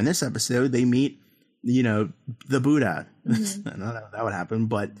Arthur. In this episode they meet the Buddha. Mm-hmm. I don't know if that would happen,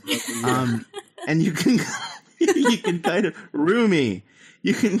 but and you can you can kind of Rumi.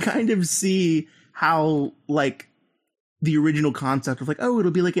 You can kind of see how like the original concept of like, oh,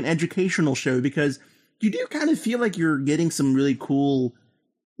 it'll be like an educational show, because you do kind of feel like you're getting some really cool,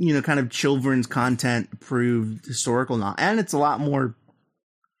 kind of children's content approved historical knowledge. And it's a lot more,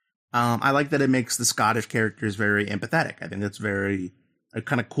 I like that it makes the Scottish characters very empathetic. I think that's a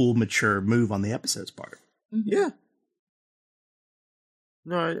kind of cool, mature move on the episode's part. Mm-hmm. Yeah.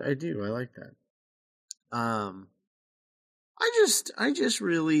 No, I do. I like that. I just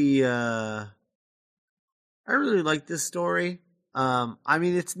really, I really like this story. I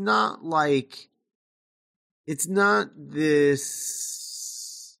mean, it's not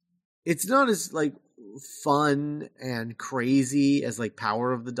as like fun and crazy as like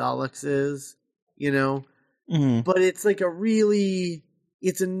Power of the Daleks is, Mm-hmm. but it's like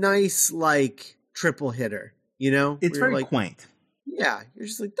it's a nice like triple hitter, It's very like, quaint. Yeah. You're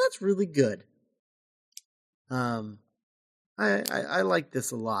just like, that's really good. I like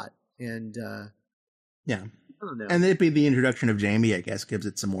this a lot, and yeah. I don't know. And it'd be the introduction of Jamie, I guess, gives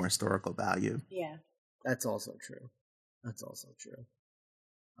it some more historical value. Yeah. That's also true.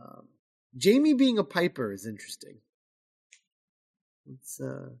 Jamie being a Piper is interesting. It's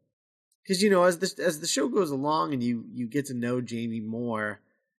because as the show goes along and you get to know Jamie more,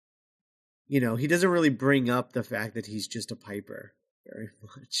 he doesn't really bring up the fact that he's just a Piper very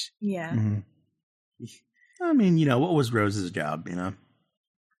much. Yeah. Mm-hmm. I mean, what was Rose's job?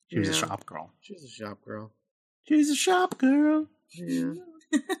 She was a shop girl. She's a shop girl. She's a shop girl. Yeah.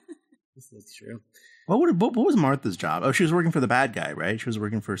 That's true. What was Martha's job? Oh, she was working for the bad guy, right? She was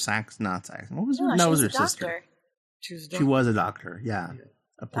working for not Saxon. What was her? No, it was her sister. She was a doctor. Yeah.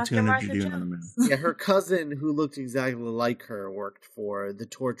 A platoon of Dragoon. Yeah, her cousin, who looked exactly like her, worked for the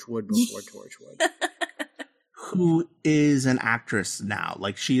Torchwood before Torchwood. Who is an actress now?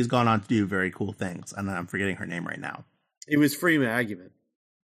 Like, she has gone on to do very cool things, and I'm forgetting her name right now. It was Freema Agyeman.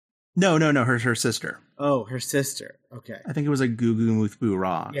 No, her sister. Oh, her sister. Okay. I think it was like Gugu Muthbu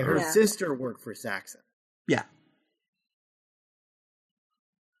Ra. Yeah, her sister worked for Saxon. Yeah.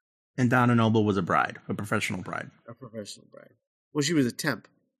 And Donna Noble was a professional bride. A professional bride. Well, she was a temp.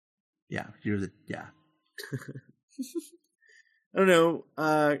 Yeah, she was yeah. I don't know.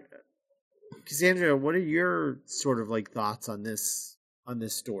 Cassandra, what are your sort of like thoughts on this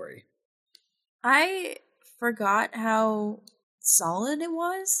story? I forgot how solid it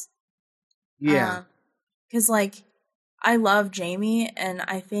was. Yeah. Because, I love Jamie, and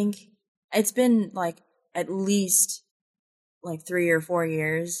I think it's been, at least, 3 or 4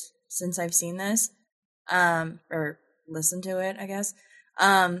 years since I've seen this. Or listened to it, I guess.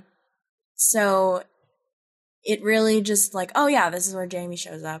 So it really just, oh, yeah, this is where Jamie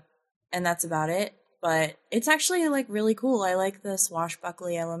shows up, and that's about it. But it's actually, really cool. I like the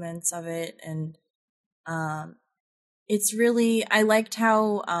swashbuckly elements of it, and, it's really, I liked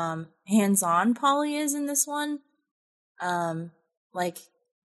how hands-on Polly is in this one.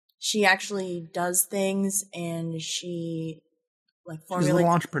 She actually does things, and she she's a little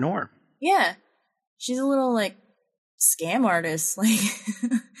entrepreneur. Yeah, she's a little scam artist.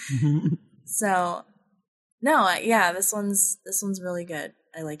 So, no, yeah, this one's really good.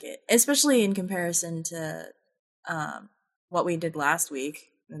 I like it, especially in comparison to what we did last week.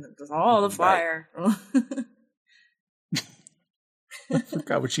 And it was all the fire. I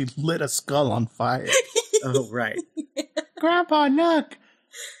forgot when she lit a skull on fire. Oh, right. Grandpa, look!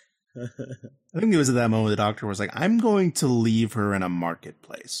 I think it was at that moment the doctor was like, I'm going to leave her in a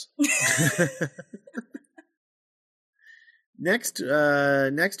marketplace. Next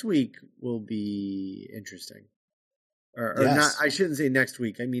week will be interesting. Or Yes. not, I shouldn't say next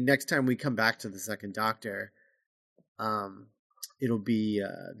week. I mean, next time we come back to the Second Doctor, it'll be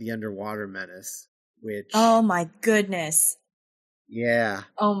the Underwater Menace, which... Oh my goodness. Yeah.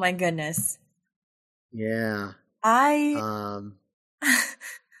 Oh my goodness. Yeah. I'm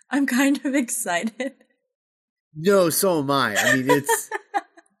kind of excited. No, so am I. I mean,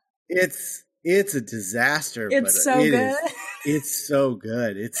 it's a disaster. It's so good. It's so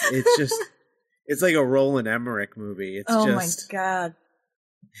good. It's just, it's like a Roland Emmerich movie. It's my God.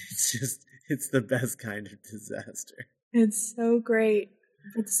 It's the best kind of disaster. It's so great.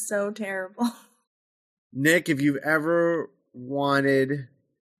 It's so terrible. Nick, if you've ever wanted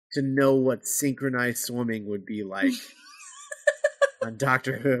to know what synchronized swimming would be like on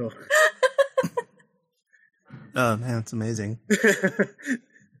Doctor Who. Oh man, it's amazing.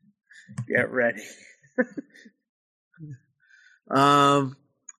 Get ready.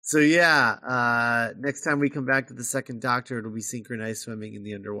 So yeah, next time we come back to the Second Doctor, it'll be synchronized swimming in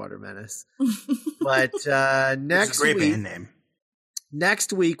the Underwater Menace. But next great week, band name.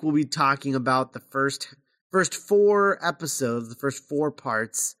 Next week we'll be talking about the first 4 episodes, the first 4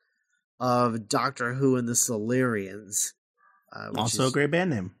 parts of Doctor Who and the Silurians. Also a great band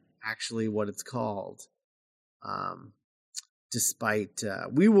name. Actually, what it's called. Despite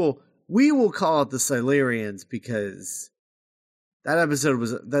we will call it the Silurians because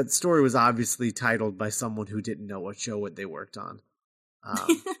that story was obviously titled by someone who didn't know what show they worked on.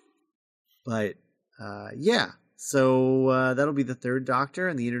 But yeah, so that'll be the 3rd Doctor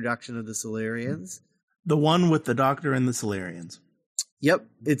and the introduction of the Silurians. The one with the Doctor and the Silurians. Yep,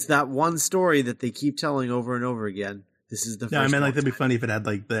 it's that one story that they keep telling over and over again. This is the first. Yeah, I mean, like that'd be funny if it had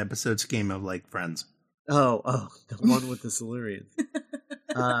like the episode scheme of like Friends. Oh, the one with the Silurians.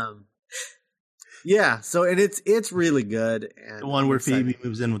 Yeah. So, and it's really good. And the one where Phoebe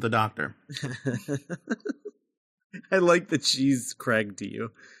moves in with the Doctor. I like the cheese, Craig. To you.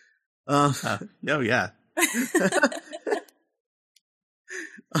 Oh yeah.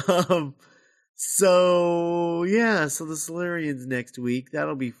 So yeah, so the Silurians next week.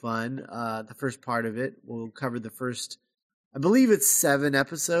 That'll be fun. The first part of it, we'll cover the first, I believe it's 7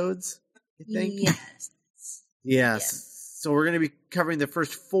 episodes, I think. Yes. So we're going to be covering the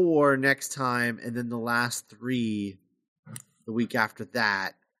first 4 next time, and then the last 3 the week after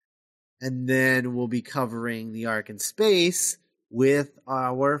that. And then we'll be covering the Ark in Space with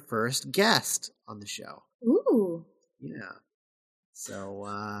our first guest on the show. Ooh. Yeah.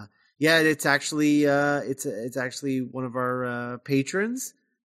 So, yeah, it's actually it's actually one of our patrons.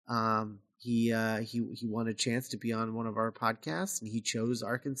 He won a chance to be on one of our podcasts, and he chose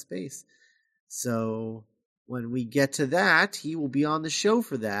Ark in Space. So when we get to that, he will be on the show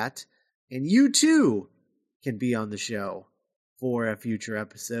for that, and you too can be on the show for a future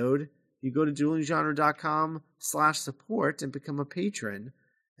episode. You go to duelinggenre.com/support and become a patron.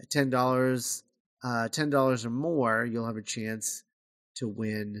 At $10 or more, you'll have a chance to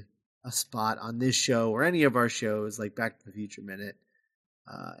win a spot on this show or any of our shows like Back to the Future Minute.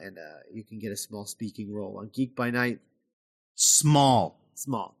 And you can get a small speaking role on Geek by Night. Small.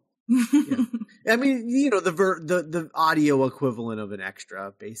 Yeah. I mean, you know, the audio equivalent of an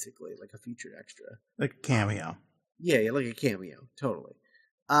extra, basically, like a featured extra. Like a cameo. Yeah, like a cameo. Totally.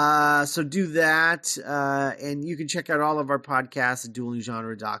 So do that. And you can check out all of our podcasts at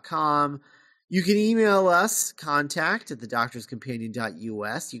duelinggenre.com. You can email us,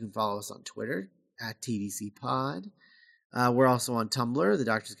 contact@thedoctorscompanion.us. You can follow us on Twitter @TDCpod. We're also on Tumblr, the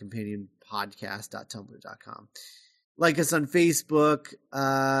Doctor's Companion Podcast.tumblr.com. Like us on Facebook.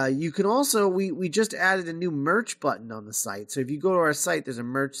 You can also, we just added a new merch button on the site. So if you go to our site, there's a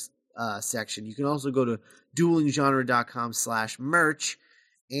merch section. You can also go to duelinggenre.com/merch.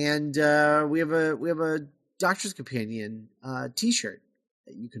 And we have a Doctor's Companion t-shirt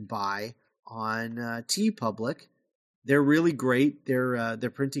that you can buy on TeePublic. They're really great. Their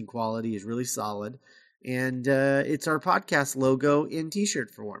printing quality is really solid, and it's our podcast logo in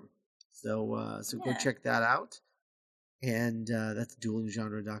t-shirt form. So go check that out. And that's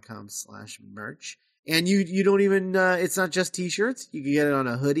duelinggenre.com/merch. And you don't even it's not just t-shirts. You can get it on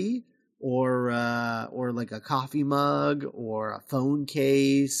a hoodie or like a coffee mug or a phone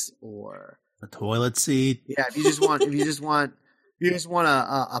case or a toilet seat. Yeah, if you just want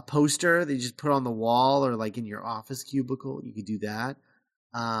a poster that you just put on the wall or like in your office cubicle, you could do that.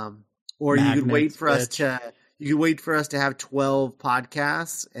 Or you could wait for us to have 12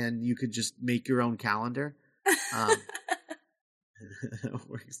 podcasts and you could just make your own calendar.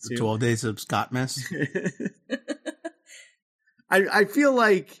 Works The too. 12 Days of Scottmas. I feel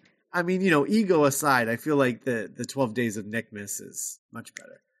like, I mean, ego aside, I feel like the 12 Days of Nickmas is much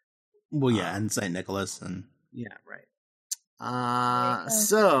better. Well, yeah, and St. Nicholas. And yeah, right.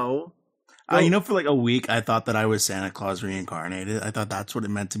 So... for like a week, I thought that I was Santa Claus reincarnated. I thought that's what it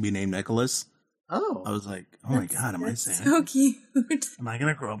meant to be named Nicholas. Oh. I was like, oh my God, am I Santa? So cute. Am I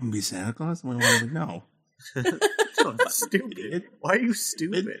going to grow up and be Santa Claus? And I was like, no. Oh, stupid. Why are you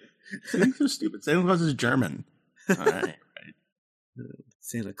stupid? You're so stupid. Santa Claus is German. All right.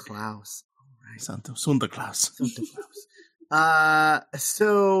 Santa Claus. All right. Santa Claus. Santa Claus.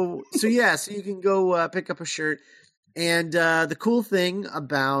 So you can go pick up a shirt. And the cool thing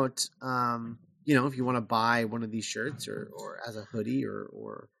about, if you want to buy one of these shirts or as a hoodie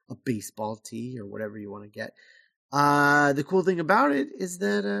or a baseball tee or whatever you want to get, the cool thing about it is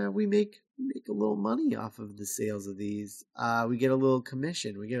that we make a little money off of the sales of these. We get a little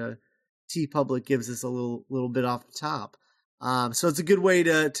commission. We get TeePublic gives us a little bit off the top. So it's a good way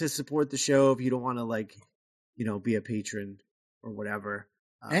to support the show if you don't want to be a patron or whatever.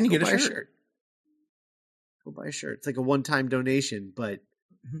 And you get a shirt. Go buy a shirt. It's like a one-time donation, but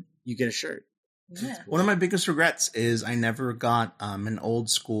you get a shirt. Yeah. One of my biggest regrets is I never got an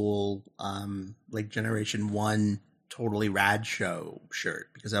old school Generation 1 Totally Rad Show shirt,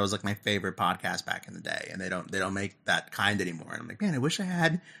 because that was like my favorite podcast back in the day, and they don't make that kind anymore. And I'm like, man, I wish I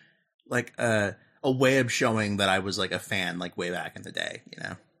had like a way of showing that I was like a fan like way back in the day,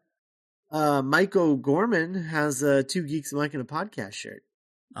 Mike O'Gorman has a Two Geeks, a Mike, and a Podcast shirt.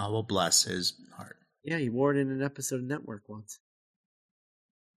 Oh, well, bless his heart. Yeah, he wore it in an episode of Network once.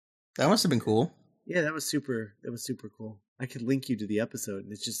 That must have been cool. Yeah, that was super cool. I could link you to the episode,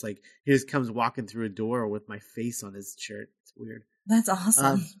 and it's just like he just comes walking through a door with my face on his shirt. It's weird. That's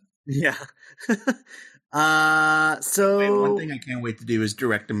awesome. Yeah. So one thing I can't wait to do is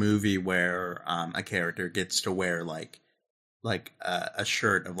direct a movie where a character gets to wear like a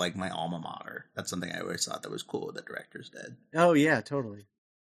shirt of like my alma mater. That's something I always thought that was cool that directors did. Oh yeah, totally.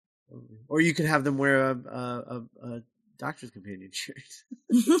 Or you could have them wear a Doctor's Companion shirt.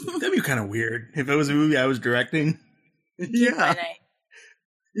 That'd be kind of weird if it was a movie I was directing. Geek by Night.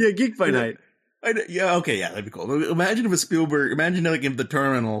 Yeah, Geek by Night. Okay, that'd be cool. Imagine if like in The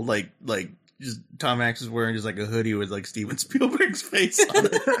Terminal, like just Tom Hanks is wearing just like a hoodie with like Steven Spielberg's face on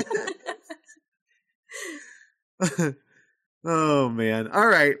it. Oh man! All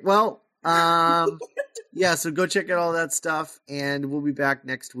right, well, yeah. So go check out all that stuff, and we'll be back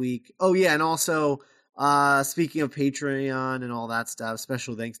next week. Oh yeah, and also speaking of Patreon and all that stuff,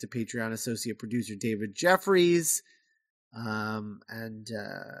 special thanks to Patreon associate producer David Jeffries. And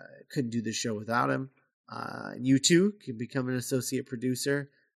couldn't do the show without him. You too can become an associate producer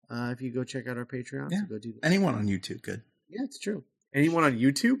if you go check out our Patreon. Yeah. So go do that. Anyone on YouTube could. Yeah, it's true. Anyone on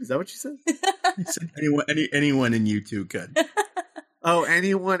YouTube? Is that what you said? I said anyone in YouTube could. Oh,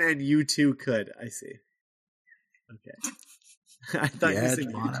 anyone and you too could. I see. Okay. I thought you said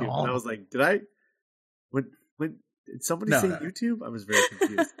YouTube, and I was like, did I? When did somebody say YouTube? I was very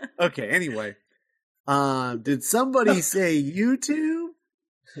confused. Okay. Anyway. Did somebody say YouTube?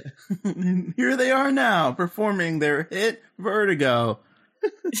 Here they are now performing their hit Vertigo.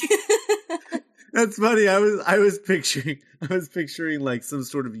 That's funny. I was picturing like some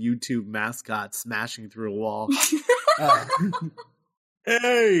sort of YouTube mascot smashing through a wall.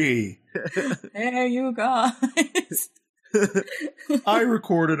 Hey, you guys. I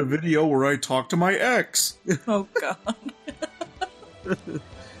recorded a video where I talked to my ex. Oh God.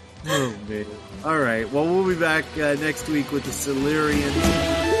 Oh man. All right. Well, we'll be back next week with the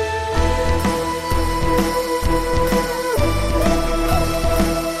Silurians.